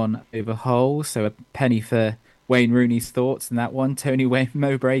 2-1 over Hull, so a penny for Wayne Rooney's thoughts in that one. Tony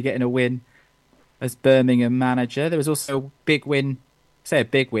Mowbray getting a win as Birmingham manager. There was also a big win, a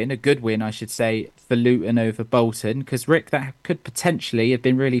good win, I should say, for Luton over Bolton, because Rick, that could potentially have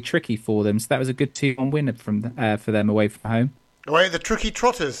been really tricky for them. So that was a good 2-1 win for them away from home. Away the Tricky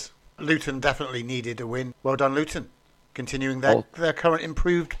Trotters. Luton definitely needed a win. Well done, Luton. Continuing their current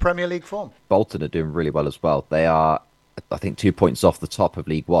improved Premier League form. Bolton are doing really well as well. They are, I think, 2 points off the top of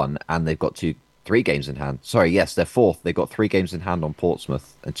League One, and they've got 3 games in hand. Sorry, yes, they're fourth. They've got 3 games in hand on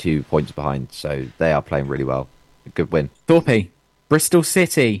Portsmouth and 2 points behind. So they are playing really well. A good win. Thorpe, Bristol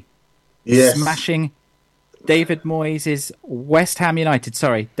City, Yes. smashing David Moyes' West Ham United.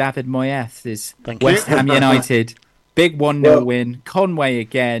 Sorry, David Moyes' Thank you. West Ham United. Big 1-0 win. Conway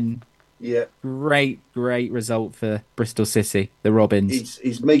again. Yeah. Great result for Bristol City, the Robins.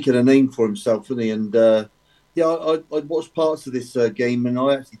 He's making a name for himself, isn't he? And I watched parts of this game, and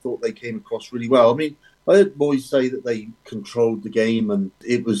I actually thought they came across really well. I mean, I heard boys say that they controlled the game, and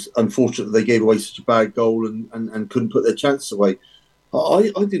it was unfortunate that they gave away such a bad goal and couldn't put their chances away.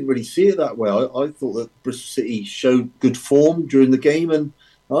 I didn't really see it that way. I thought that Bristol City showed good form during the game, and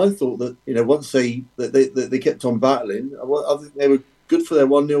I thought that once they kept on battling, I think they were good for their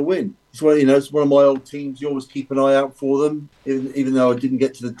 1-0 win. It's one of my old teams. You always keep an eye out for them, even though I didn't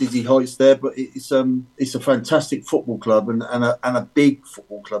get to the dizzy heights there. But it's a fantastic football club and a big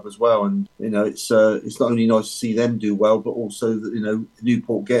football club as well. And it's not only nice to see them do well, but also that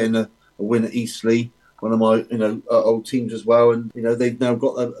Newport getting a win at Eastleigh, one of my old teams as well. And they've now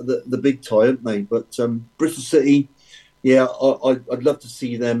got the big tie, haven't they? But Bristol City. Yeah, I'd love to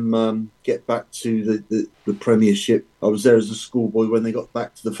see them get back to the Premiership. I was there as a schoolboy when they got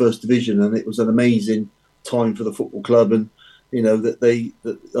back to the First Division, and it was an amazing time for the football club. And I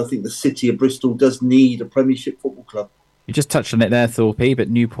think the city of Bristol does need a Premiership football club. You just touched on it there, Thorpe, but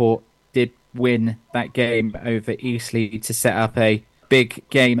Newport did win that game over Eastleigh to set up a big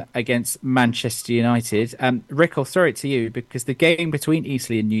game against Manchester United. Rick, I'll throw it to you because the game between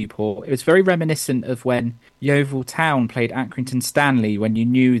Eastleigh and Newport, it was very reminiscent of when Yeovil Town played Accrington Stanley, when you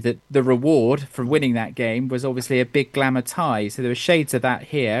knew that the reward for winning that game was obviously a big glamour tie. So there were shades of that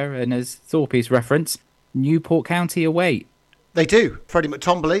here, and as Thorpe's reference, Newport County away. They do. Freddie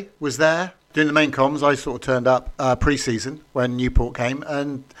McTombley was there doing the main comms. I sort of turned up pre-season when Newport came,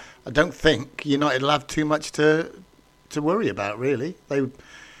 and I don't think United will have too much to worry about, really. They were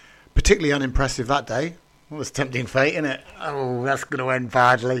particularly unimpressive that day. Well, it's tempting fate, isn't it? Oh, that's going to end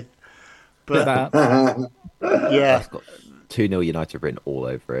badly. But yeah, That's got 2-0 United written all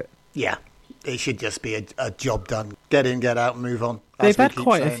over it. Yeah, it should just be a job done. Get in, get out, and move on. They've had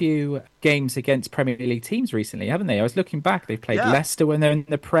quite a few games against Premier League teams recently, haven't they? I was looking back. They've played Leicester when they're in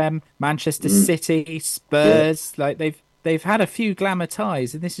the Prem, Manchester City, Spurs. Like they've had a few glamour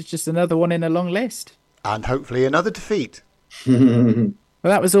ties, and this is just another one in a long list. And hopefully another defeat. Well,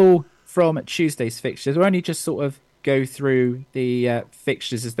 that was all from Tuesday's fixtures. We'll only just sort of go through the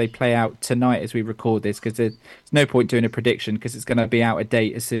fixtures as they play out tonight as we record this, because there's no point doing a prediction because it's going to be out of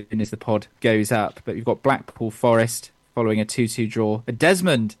date as soon as the pod goes up. But we've got Blackpool Forest following a 2-2 draw. A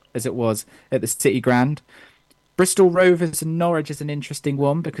Desmond, as it was, at the City Grand. Bristol Rovers and Norwich is an interesting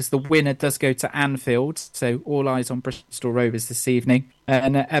one because the winner does go to Anfield, so all eyes on Bristol Rovers this evening.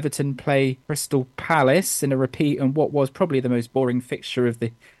 And Everton play Crystal Palace in a repeat and what was probably the most boring fixture of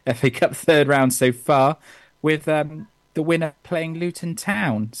the FA Cup third round so far, with the winner playing Luton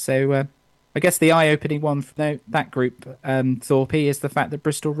Town. So I guess the eye-opening one for that group, Thorpe, is the fact that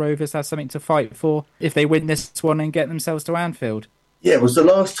Bristol Rovers have something to fight for if they win this one and get themselves to Anfield. Yeah, when was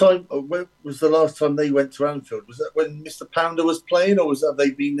the last time they went to Anfield? Was that when Mr. Pounder was playing, or have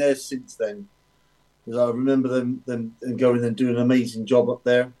they been there since then? Because I remember them going and doing an amazing job up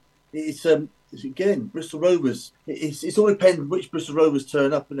there. It's again Bristol Rovers. It's all depends which Bristol Rovers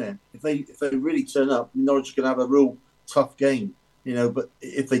turn up, isn't it? If they really turn up, Norwich can have a real tough game, But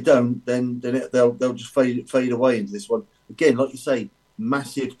if they don't, then they'll just fade away into this one. Again, like you say,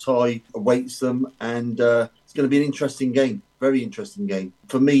 massive tie awaits them, and it's going to be an interesting game. Very interesting game.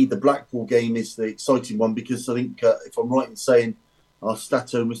 For me, the Blackpool game is the exciting one because I think, if I'm right in saying, our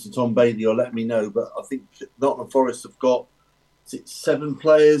Stato, Mr. Tom Bailey, will let me know, but I think Nottingham Forest have got 7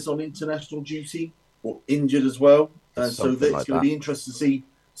 players on international duty or injured as well. So it's going to be interesting to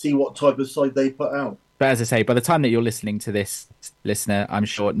see what type of side they put out. But as I say, by the time that you're listening to this, listener, I'm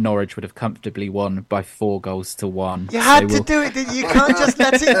sure Norwich would have comfortably won by 4-1. You had to do it. You can't just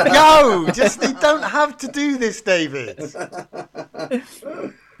let it go. You don't have to do this, David.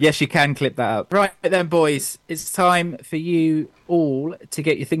 Yes, you can clip that up. Right then, boys, it's time for you all to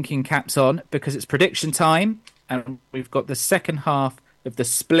get your thinking caps on because it's prediction time, and we've got the second half of the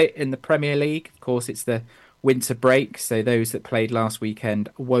split in the Premier League. Of course, it's the winter break, so those that played last weekend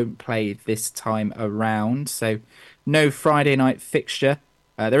won't play this time around. So no Friday night fixture.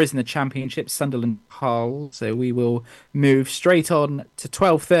 There is in the Championship, Sunderland Hull. So we will move straight on to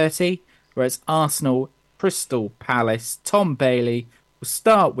 12:30, where it's Arsenal, Crystal Palace, Tom Bailey, we'll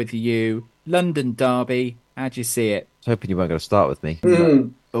start with you. London Derby, how do you see it? I was hoping you weren't going to start with me.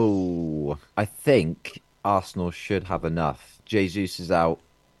 Oh, I think Arsenal should have enough. Jesus is out,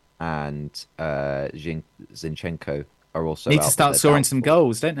 and Zinchenko are also Need out. to start scoring some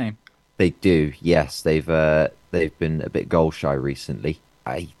goals, don't they? They do, yes. They've been a bit goal shy recently.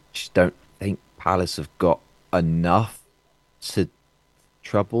 I just don't think Palace have got enough to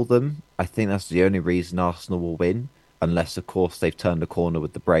trouble them. I think that's the only reason Arsenal will win, unless, of course, they've turned a corner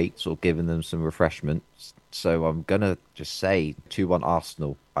with the breaks or given them some refreshments. So I'm gonna just say 2-1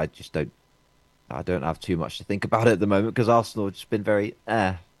 Arsenal. I don't have too much to think about it at the moment because Arsenal have just been very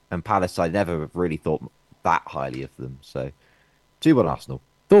and Palace I never really thought that highly of them. So 2-1 Arsenal.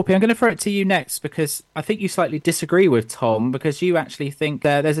 Thorpe, I'm going to throw it to you next because I think you slightly disagree with Tom because you actually think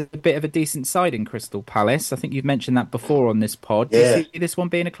there's a bit of a decent side in Crystal Palace. I think you've mentioned that before on this pod. Yeah. Do you see this one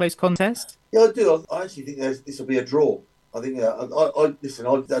being a close contest? Yeah, I do. I actually think this will be a draw. I think.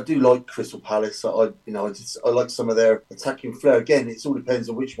 I do like Crystal Palace. I like some of their attacking flair. Again, it all depends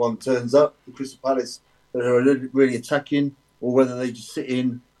on which one turns up. The Crystal Palace that are really attacking, or whether they just sit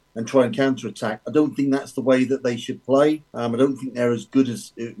in and try and counter-attack. I don't think that's the way that they should play. I don't think they're as good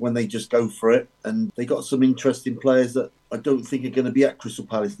as when they just go for it. And they got some interesting players that I don't think are going to be at Crystal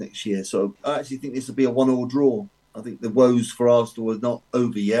Palace next year. So I actually think this will be a 1-1 draw. I think the woes for Arsenal are not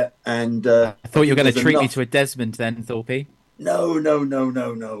over yet. And I thought you were going to treat me to a Desmond then, Thorpe. No.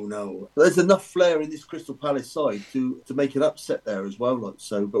 There's enough flair in this Crystal Palace side to make an upset there as well.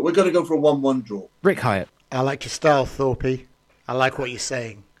 But we're going to go for a 1-1 draw. Rick Hyatt. I like your style, Thorpe. I like what you're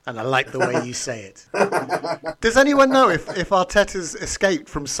saying. And I like the way you say it. Does anyone know if Arteta's escaped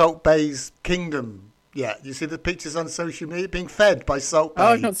from Salt Bay's kingdom yet? You see the pictures on social media being fed by Salt Bay. Oh,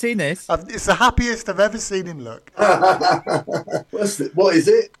 I've not seen this. It's the happiest I've ever seen him look. What is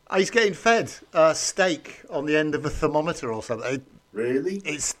it? He's getting fed steak on the end of a thermometer or something. Really?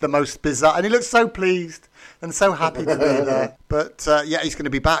 It's the most bizarre. And he looks so pleased and so happy to be there. But he's going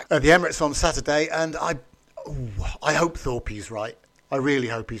to be back at the Emirates on Saturday. And I hope Thorpe's right. I really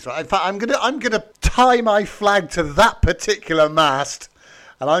hope he's right. In fact, I'm gonna tie my flag to that particular mast,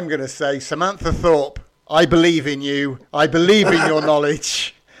 and I'm gonna say, Samantha Thorpe, I believe in you. I believe in your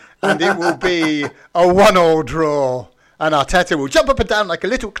knowledge, and it will be a 1-1 draw, and Arteta will jump up and down like a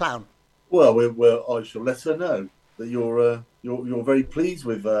little clown. Well, I shall let her know that you're very pleased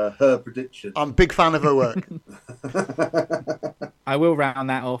with her prediction. I'm a big fan of her work. I will round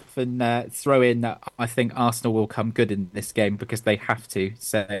that off and throw in that I think Arsenal will come good in this game because they have to.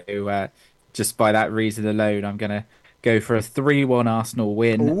 So just by that reason alone, I'm going to go for a 3-1 Arsenal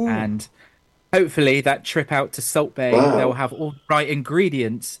win. Ooh. And hopefully that trip out to Salt Bay, they'll have all the right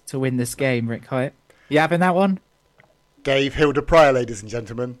ingredients to win this game, Rick Hyatt. You having that one? Dave Hilda Pryor, ladies and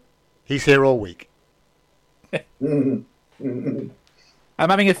gentlemen. He's here all week. I'm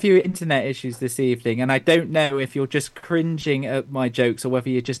having a few internet issues this evening, and I don't know if you're just cringing at my jokes or whether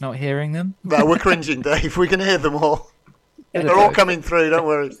you're just not hearing them. No, we're cringing, Dave. We can hear them all. They're all coming through, don't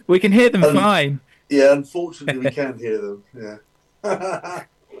worry. We can hear them fine. Yeah, unfortunately, we can hear them. Yeah.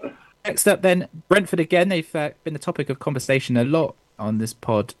 Next up, then, Brentford again. They've been the topic of conversation a lot on this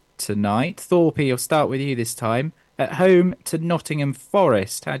pod tonight. Thorpe, I'll start with you this time. At home to Nottingham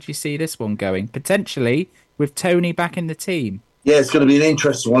Forest. How do you see this one going? Potentially with Tony back in the team. Yeah, it's going to be an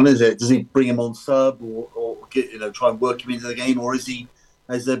interesting one, isn't it? Does he bring him on sub or try and work him into the game, or has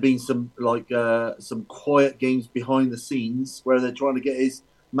there been some quiet games behind the scenes where they're trying to get his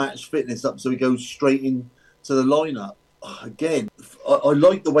match fitness up so he goes straight into the lineup? Again, I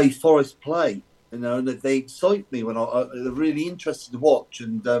like the way Forest play. And they excite me when they're really interesting to watch.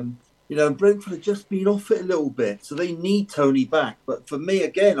 And Brentford have just been off it a little bit, so they need Tony back. But for me,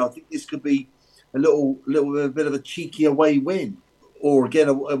 again, I think this could be a bit of a cheeky away win, or again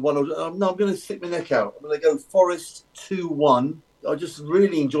a one. I'm going to stick my neck out. I'm going to go Forest 2-1. I just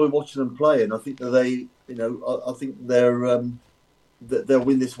really enjoy watching them play, and I think that I think they'll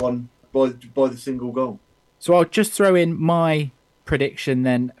win this one by the single goal. So I'll just throw in my prediction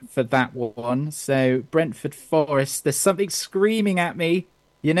then for that one. So Brentford Forest. There's something screaming at me.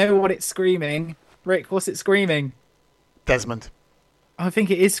 You know what it's screaming, Rick? What's it screaming? Desmond. I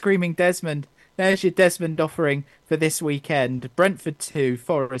think it is screaming Desmond. There's your Desmond offering for this weekend. Brentford 2,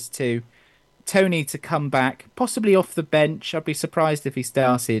 Forest 2. Tony to come back, possibly off the bench. I'd be surprised if he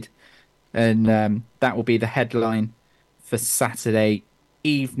started. And that will be the headline for Saturday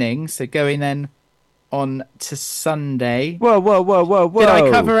evening. So going then on to Sunday. Whoa. Did I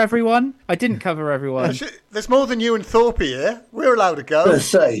cover everyone? I didn't cover everyone. There's more than you and Thorpe here. We're allowed to go. I was going to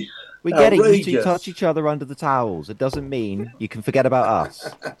say, we get it. You two touch each other under the towels. It doesn't mean you can forget about us.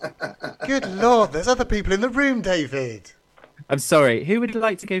 Good Lord, there's other people in the room, David. I'm sorry. Who would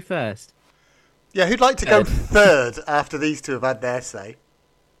like to go first? Yeah, who'd like to go third after these two have had their say?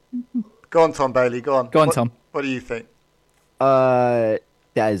 Go on, Tom Bailey. Go on. Go on, Tom. What do you think?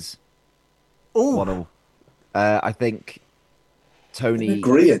 Des. Ooh. 1-1. I think Tony.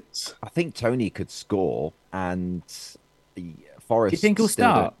 Agreement. I think Tony could score, and the Forest. Do you think he'll still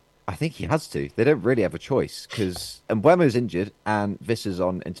don't- start? I think he has to. They don't really have a choice because Mbuemo's injured and Visser's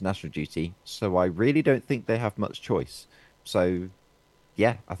on international duty, so I really don't think they have much choice. So,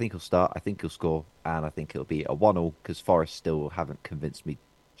 yeah, I think he'll start. I think he'll score, and I think it'll be a 1-1 because Forest still haven't convinced me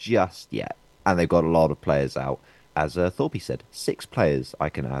just yet, and they've got a lot of players out. As Thorpe said, 6 players I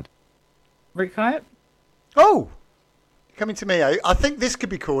can add. Rick Hyatt? Oh, coming to me. I think this could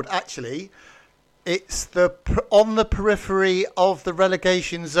be called, actually, it's on the periphery of the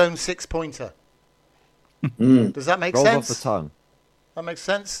relegation zone 6-pointer. Does that make Rolls sense? off the tongue. That makes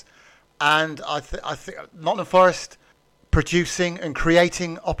sense. And I think Nottingham Forest producing and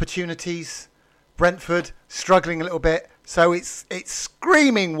creating opportunities. Brentford struggling a little bit. So it's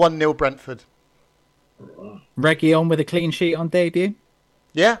screaming 1-0 Brentford. Reguilon with a clean sheet on debut?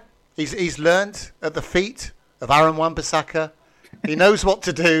 Yeah, he's learned at the feet of Aaron Wan-Bissaka. He knows what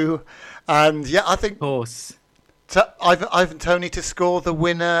to do. And yeah, I think Of course. Ivan Toney to score the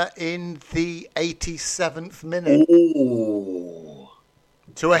winner in the 87th minute. Ooh.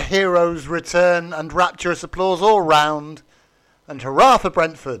 To a hero's return and rapturous applause all round. And hurrah for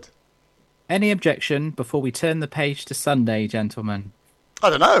Brentford. Any objection before we turn the page to Sunday, gentlemen? I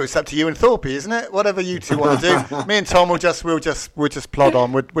don't know. It's up to you and Thorpe, isn't it? Whatever you two want to do. Me and Tom will just plod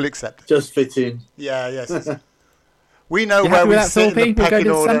on. We'll accept it. Just fit in. Yeah, yes. We know You where happy we with that, sit in Thorpe? the We'll go pecking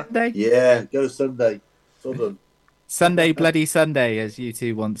to order. Sunday? Yeah, go Sunday. Well done. Sunday, bloody Sunday, as you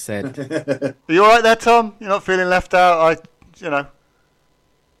two once said. Are you all right there, Tom? You're not feeling left out?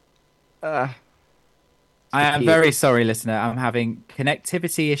 I am very sorry, listener. I'm having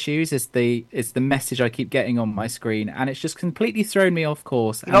connectivity issues. Is the message I keep getting on my screen, and it's just completely thrown me off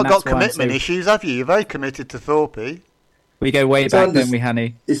course. You've not got commitment issues, have you? You're very committed to Thorpe. We go way It's back, under- don't we,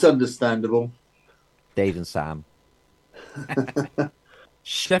 honey? It's understandable. Dave and Sam.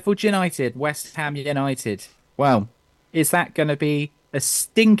 Sheffield United, West Ham United. Well, is that going to be a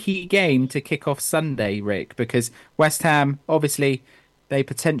stinky game to kick off Sunday, Rick? Because West Ham, obviously, they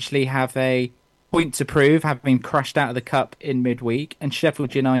potentially have a point to prove, having crashed out of the cup in midweek. And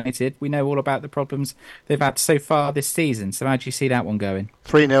Sheffield United, we know all about the problems they've had so far this season. So how do you see that one going?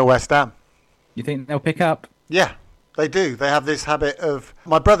 3-0 West Ham. You think they'll pick up? Yeah, they do. They have this habit of...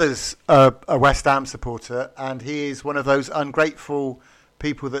 My brother's a West Ham supporter, and he is one of those ungrateful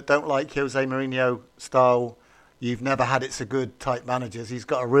people that don't like Jose Mourinho style, you've never had it so good type managers. He's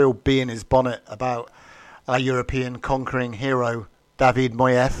got a real bee in his bonnet about our European conquering hero, David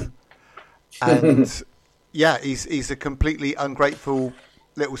Moyes. And yeah, he's a completely ungrateful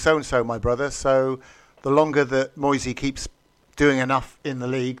little so-and-so, my brother. So the longer that Moisey keeps doing enough in the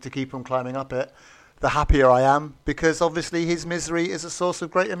league to keep him climbing up it, the happier I am, because obviously his misery is a source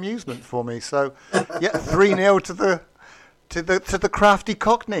of great amusement for me. So yeah, 3-0 to the crafty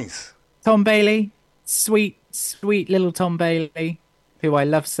Cockneys. Tom Bailey, sweet little Tom Bailey, who I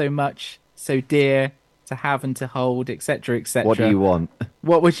love so much, so dear to have and to hold, etc., etc. What do you want?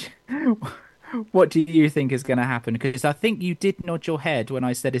 What do you think is going to happen? Because I think you did nod your head when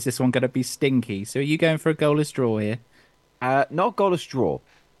I said, "Is this one going to be stinky?" So are you going for a goalless draw here? Not goalless draw.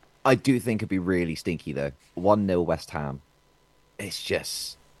 I do think it'd be really stinky though. 1-0 West Ham. It's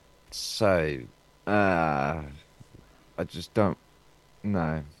just so. I just don't.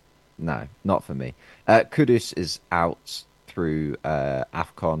 No, not for me. Kudus is out through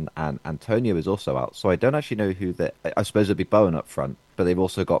AFCON, and Antonio is also out. So I don't actually know who the. I suppose it'd be Bowen up front, but they've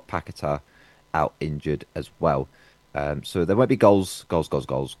also got Paquetá out injured as well. So there won't be goals.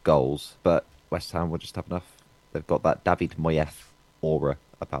 But West Ham will just have enough. They've got that David Moyes aura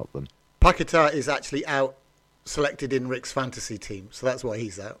about them. Paquetá is actually out, selected in Rick's fantasy team, so that's why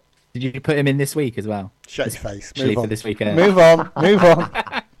he's out. Did you put him in this week as well? Shut your face. Especially Move for on. this weekend. Move on.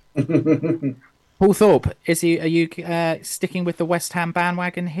 Paul Thorpe, are you sticking with the West Ham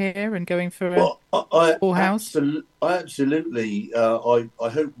bandwagon here and going for a full house? I absolutely. I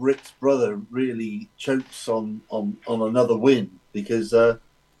hope Rick's brother really chokes on another win, because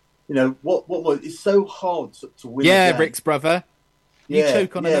what it's so hard to win. Yeah, again. Rick's brother. You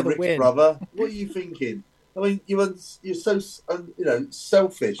choke on another Rick's win. brother. What are you thinking? I mean, you're so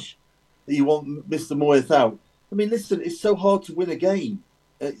selfish that you want Mr. Moyes out. I mean, listen, it's so hard to win a game,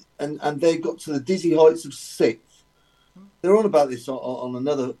 and they got to the dizzy heights of 6th. They're on about this on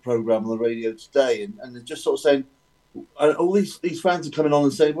another program on the radio today, and they're just sort of saying, all these fans are coming on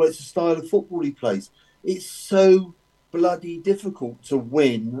and saying, well, it's the style of football he plays. It's so bloody difficult to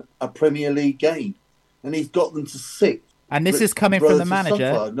win a Premier League game, and he's got them to 6. And this is coming from the Relative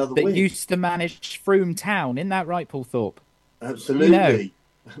manager suffer another that win. used to manage Frome Town. Isn't that right, Paul Thorpe? Absolutely,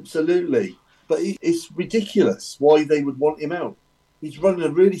 absolutely. But it's ridiculous why they would want him out. He's running a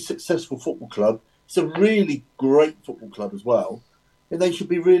really successful football club. It's a really great football club as well, and they should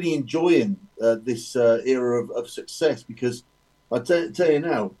be really enjoying this era of success. Because I tell you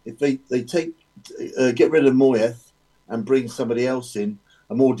now, if they get rid of Moyeth and bring somebody else in,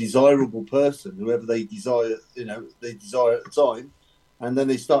 a more desirable person, whoever they desire at the time, and then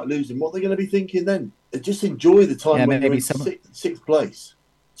they start losing, what they're going to be thinking then? Just enjoy the time when you're in sixth place.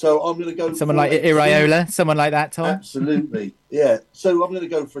 So I'm going to go someone like Iraola, someone like that, Tom. Absolutely, yeah. So I'm going to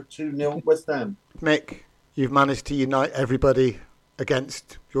go for 2-0 West Ham. Mick, you've managed to unite everybody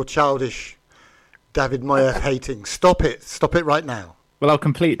against your childish David Moyes hating. Stop it right now. Well, I'll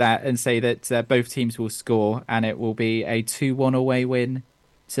complete that and say that both teams will score, and it will be a 2-1 away win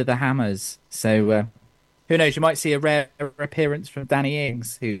to the Hammers. So who knows? You might see a rare appearance from Danny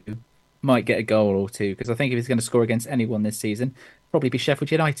Ings, who might get a goal or two, because I think if he's going to score against anyone this season, probably be Sheffield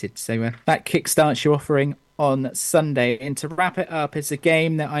United. So that kickstarts your offering on Sunday. And to wrap it up, it's a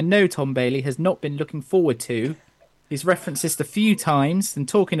game that I know Tom Bailey has not been looking forward to. He's referenced this a few times. And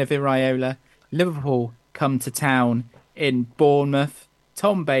talking of Iraola, Liverpool come to town in Bournemouth.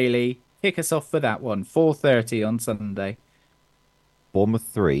 Tom Bailey, kick us off for that one. 4:30 on Sunday. Bournemouth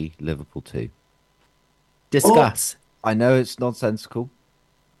 3, Liverpool 2. Discuss. I know it's nonsensical.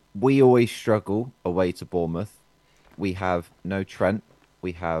 We always struggle away to Bournemouth. We have no Trent.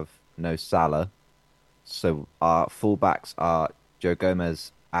 We have no Salah. So our fullbacks are Joe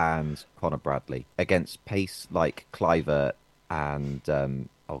Gomez and Conor Bradley against pace like Cliver and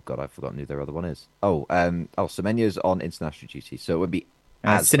oh god, I've forgotten who their other one is. Semenyo's on international duty, so it would be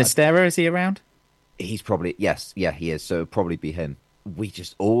Sinistera, is he around? He's probably he is. So it would probably be him.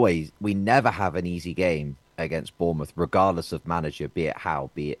 We never have an easy game against Bournemouth, regardless of manager, be it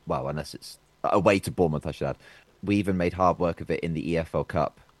unless it's away to Bournemouth, I should add. We even made hard work of it in the EFL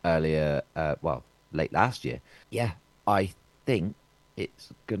Cup earlier, late last year. Yeah, I think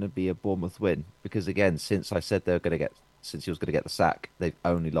it's going to be a Bournemouth win because, again, since he was going to get the sack, they've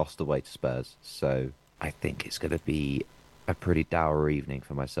only lost away to Spurs. So I think it's going to be a pretty dour evening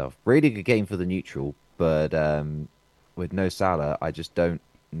for myself. Really good game for the neutral, but with no Salah, I just don't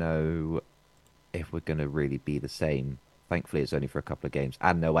know if we're going to really be the same. Thankfully, it's only for a couple of games.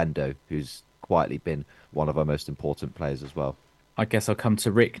 And no Endo, who's quietly been one of our most important players as well. I guess I'll come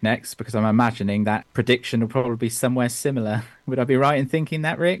to Rick next because I'm imagining that prediction will probably be somewhere similar. Would I be right in thinking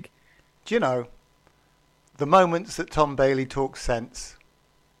that, Rick? Do you know, the moments that Tom Bailey talks sense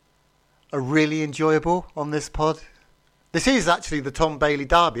are really enjoyable on this pod. This is actually the Tom Bailey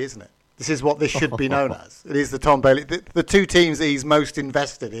derby, isn't it? This is what this should be known as. It is the Tom Bailey. The two teams that he's most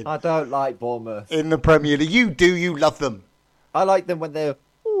invested in. I don't like Bournemouth. In the Premier League. You do, you love them. I like them when they're,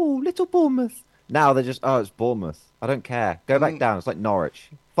 little Bournemouth. Now they're just, it's Bournemouth. I don't care. Go back down. It's like Norwich.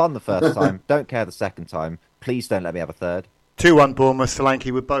 Fun the first time. Don't care the second time. Please don't let me have a third. 2-1 Bournemouth,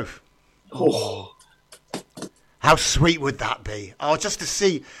 Solanke with both. Oh. How sweet would that be? Oh, just to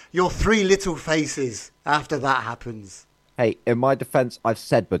see your three little faces after that happens. Hey, in my defence, I've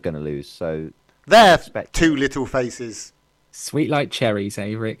said we're going to lose, so... They're two little faces. Sweet like cherries,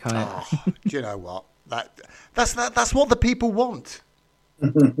 eh, Rick Hyatt? Oh, do you know what? That's what the people want.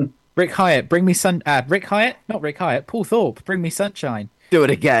 Rick Hyatt, bring me Rick Hyatt? Not Rick Hyatt. Paul Thorpe, bring me sunshine. Do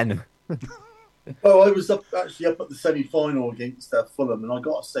it again. Oh, I was up at the semi-final against Fulham, and I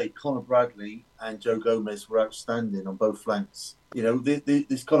got to say, Conor Bradley and Joe Gomez were outstanding on both flanks. You know,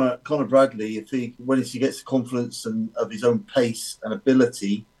 this Conor Bradley, when he gets the confidence of his own pace and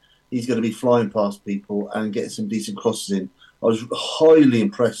ability, he's going to be flying past people and getting some decent crosses in. I was highly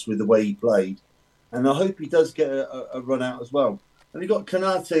impressed with the way he played, and I hope he does get a run out as well. And you've got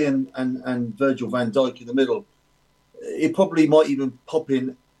Kanate and Virgil van Dijk in the middle. He probably might even pop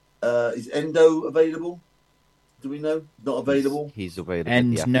in. Is Endo available? Do we know? Not available. He's available.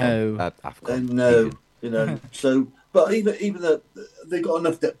 No. You know. So, but even they've got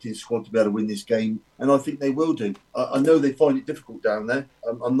enough depth in the squad to be able to win this game, and I think they will do. I know they find it difficult down there.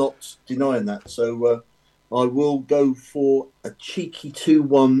 I'm not denying that. So I will go for a cheeky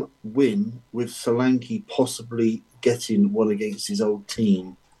 2-1 win with Solanke possibly getting one against his old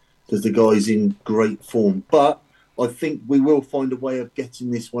team because the guy's in great form. But I think we will find a way of getting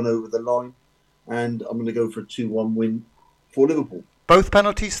this one over the line, and I'm going to go for a 2-1 win for Liverpool. Both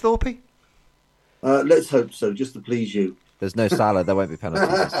penalties, Thorpe? Let's hope so, just to please you. There's no Salah, there won't be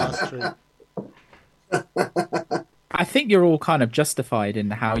penalties. That's true. I think you're all kind of justified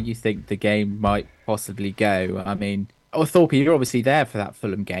in how you think the game might possibly go. I mean, Oh, Thorpe, you're obviously there for that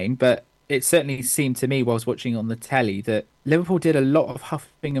Fulham game, but it certainly seemed to me while I was watching on the telly that Liverpool did a lot of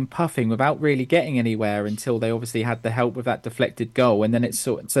huffing and puffing without really getting anywhere until they obviously had the help with that deflected goal, and then it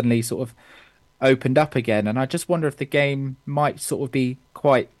suddenly sort of opened up again. And I just wonder if the game might sort of be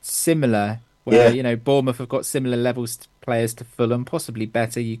quite similar, where Yeah, Bournemouth have got similar levels to players to Fulham, possibly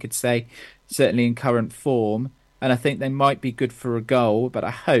better, you could say, certainly in current form. And I think they might be good for a goal, but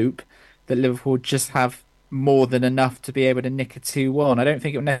I hope that Liverpool just have more than enough to be able to nick a 2-1. I don't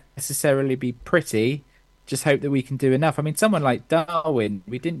think it will necessarily be pretty. Just hope that we can do enough. I mean, someone like Darwin,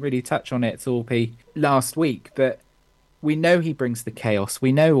 we didn't really touch on it, Thorpe, last week, but we know he brings the chaos.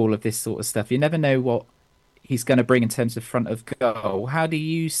 We know all of this sort of stuff. You never know what he's going to bring in terms of front of goal. How do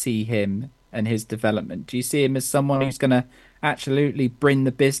you see him and his development? Do you see him as someone who's going to absolutely bring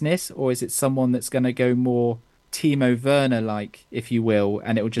the business, or is it someone that's going to go more Timo Werner like, if you will,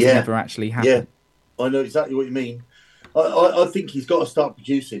 and it will just yeah, never actually yeah. happen? I know exactly what you mean. I think he's got to start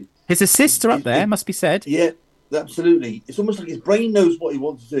producing. His assists are up there, must be said. Yeah, absolutely. It's almost like his brain knows what he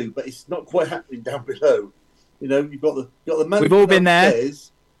wants to do, but it's not quite happening down below. You've got the management. We've all been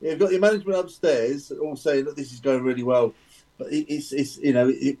upstairs. You've got your management upstairs all saying that this is going really well, but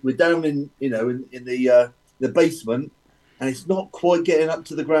we're down in the basement, and it's not quite getting up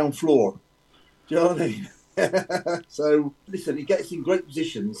to the ground floor. Do you know what I mean? So listen, he gets in great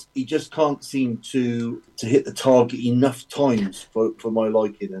positions. He just can't seem to hit the target enough times for my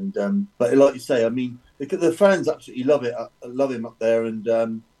liking. And but like you say, I mean, the fans absolutely love him up there,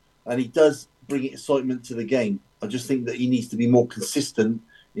 and he does bring excitement to the game. I just think that he needs to be more consistent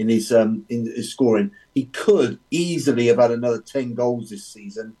in his scoring. He could easily have had another 10 goals this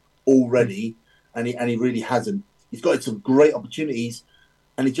season already, and he really hasn't. He's got some great opportunities,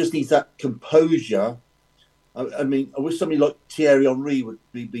 and he just needs that composure. I mean, I wish somebody like Thierry Henry would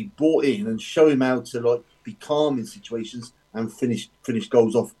be brought in and show him how to be calm in situations and finish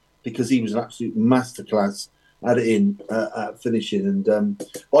goals off, because he was an absolute masterclass at finishing. And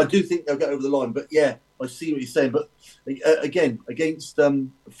I do think they'll get over the line. But yeah, I see what you're saying. But again, against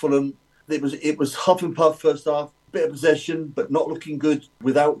Fulham, it was huff and puff first half, bit of possession, but not looking good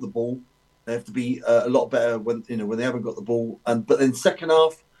without the ball. They have to be a lot better when they haven't got the ball. But then second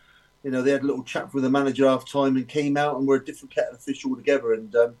half, they had a little chat with the manager half time and came out and were a different kettle of fish altogether.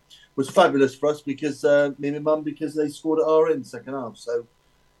 And it was fabulous for us because me and my mum, because they scored at our end second half. So,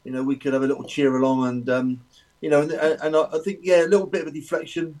 we could have a little cheer along and I think, a little bit of a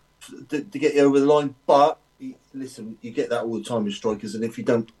deflection to get you over the line. But listen, you get that all the time with strikers. And if you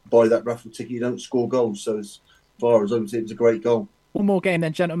don't buy that raffle ticket, you don't score goals. So as far as I was, it was a great goal. One more game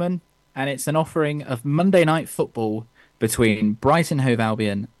then, gentlemen. And it's an offering of Monday Night Football between Brighton Hove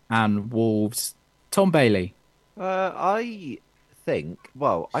Albion and Wolves. Tom Bailey. I think,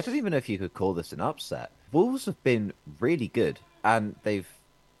 I don't even know if you could call this an upset. Wolves have been really good, and they've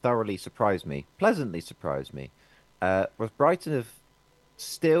thoroughly surprised me, pleasantly surprised me. Whereas Brighton have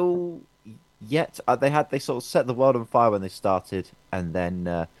still yet, they sort of set the world on fire when they started, and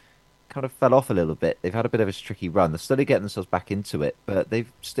then kind of fell off a little bit. They've had a bit of a tricky run. They're slowly getting themselves back into it, but they've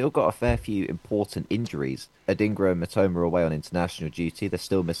still got a fair few important injuries. Adingra and Matoma are away on international duty. They're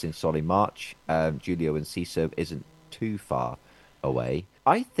still missing Solly March. Julio Enciso isn't too far away.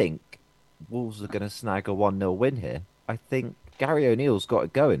 I think Wolves are going to snag a 1-0 win here. I think Gary O'Neill's got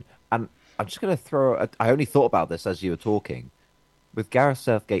it going. And I'm just going to throw... I only thought about this as you were talking. With Gareth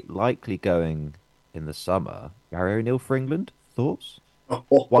Southgate likely going in the summer, Gary O'Neill for England? Thoughts?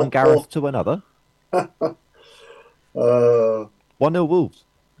 One Gareth to another. 1-0 Wolves.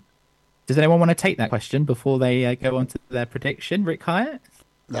 Does anyone want to take that question before they go on to their prediction? Rick Hyatt?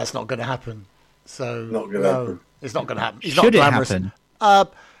 That's not going to happen. So not going to happen. It's not going to happen. It's Should not it happen?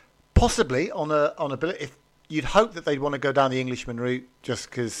 Possibly on a bit. If you'd hope that they'd want to go down the Englishman route, just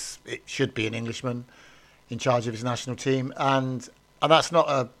because it should be an Englishman in charge of his national team, and that's not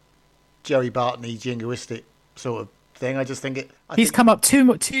a Jerry Bartney jingoistic sort of thing. I just think he's come up too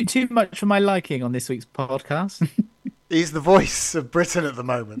much for my liking on this week's podcast. He's the voice of Britain at the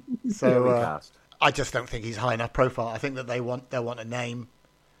moment, so I just don't think he's high enough profile. I think that they'll want a name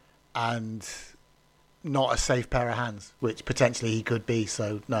and not a safe pair of hands, which potentially he could be.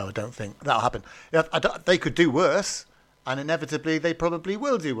 So no, I don't think that'll happen. They could do worse, and inevitably they probably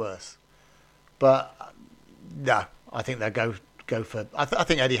will do worse. But no, I think they'll go for. I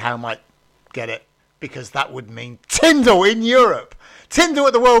think Eddie Howe might get it, because that would mean Tyndall in Europe, Tyndall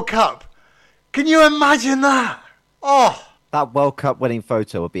at the World Cup. Can you imagine that? Oh, that World Cup winning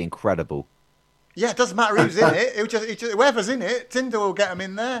photo would be incredible. Yeah, it doesn't matter who's in it. It'll just whoever's in it, Tyndall will get him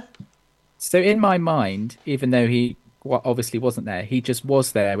in there. So in my mind, even though he obviously wasn't there. He just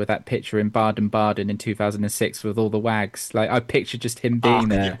was there with that picture in Baden-Baden in 2006 with all the wags. Like, I picture just him being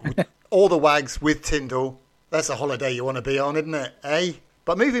there. All the wags with Tyndall. That's a holiday you want to be on, isn't it? Eh?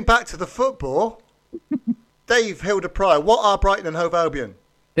 But moving back to the football, Dave Hilder-Pryor, what are Brighton and Hove Albion?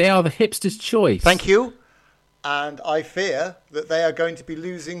 They are the hipster's choice. Thank you. And I fear that they are going to be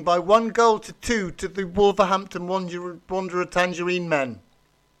losing by 1-2 to the Wolverhampton Wanderer Tangerine men.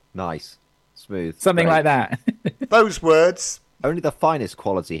 Nice. Smooth. Something Great. like that. Those words. Only the finest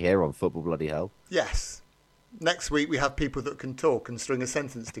quality here on Football Bloody Hell. Yes. Next week we have people that can talk and string a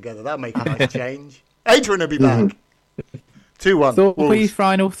sentence together. That'll make a nice change. Adrian will be back. 2-1. Thorpe,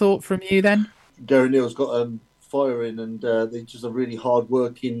 final thought from you then? Gary Neal's got fire in, and they're just a really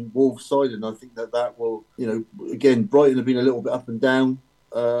hard-working Wolves side, and I think that will, again, Brighton have been a little bit up and down.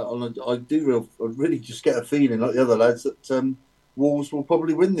 And I really just get a feeling, like the other lads, that Wolves will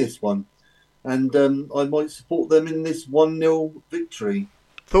probably win this one. And I might support them in this 1-0 victory.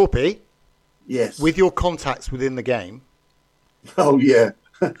 Thorpe? Yes. With your contacts within the game. Oh, yeah.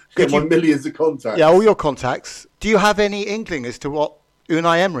 Get my millions of contacts. Yeah, all your contacts. Do you have any inkling as to what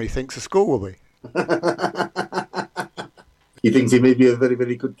Unai Emery thinks the score will be? He thinks it may be a very,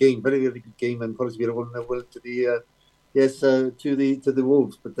 very good game. Very, very good game, and possibly a 1-0 win to the to the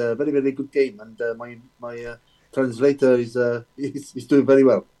Wolves. But very, very good game, and my translator is doing very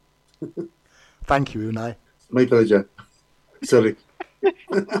well. Thank you, Unai. My pleasure. Sorry.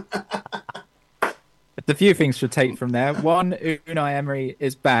 The few things to take from there. 1, Unai Emery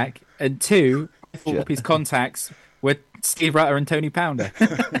is back. And 2, Thorpe's contacts were Steve Rutter and Tony Pounder.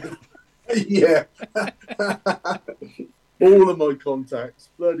 Yeah. All of my contacts.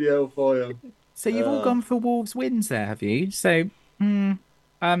 Bloody hellfire. So you've all gone for Wolves wins there, have you? So, I'm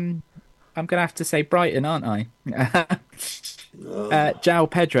going to have to say Brighton, aren't I? João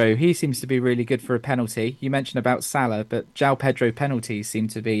Pedro, he seems to be really good for a penalty. You mentioned about Salah, but João Pedro penalties seem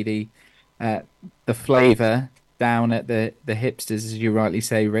to be the flavour down at the hipsters, as you rightly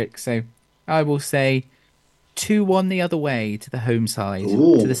say, Rick. So I will say 2-1 the other way to the home side,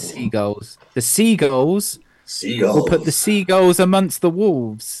 to the Seagulls. The Seagulls will put the Seagulls amongst the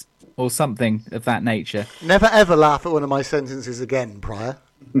Wolves, or something of that nature. Never ever laugh at one of my sentences again, Pryor.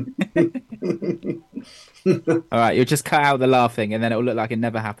 All right, you'll just cut out the laughing and then it'll look like it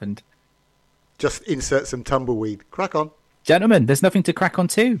never happened. Just insert some tumbleweed. Crack on. Gentlemen, there's nothing to crack on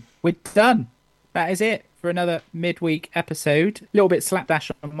to. We're done. That is it for another midweek episode. A little bit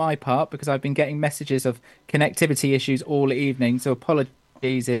slapdash on my part because I've been getting messages of connectivity issues all evening. So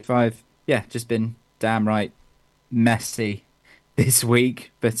apologies if I've, just been damn right messy this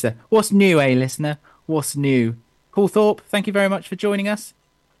week. But what's new, listener? What's new? Paul Thorpe, thank you very much for joining us.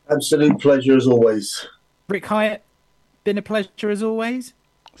 Absolute pleasure as always. Rick Hyatt, been a pleasure as always.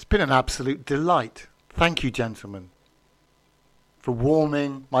 It's been an absolute delight. Thank you, gentlemen, for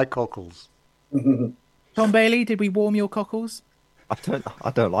warming my cockles. Tom Bailey, did we warm your cockles?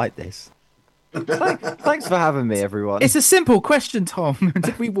 I don't like this. Thanks for having me, everyone. It's a simple question, Tom.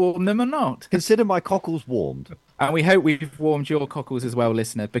 Did we warm them or not? Consider my cockles warmed. And we hope we've warmed your cockles as well,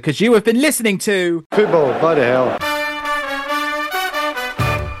 listener, because you have been listening to Football, bloody hell.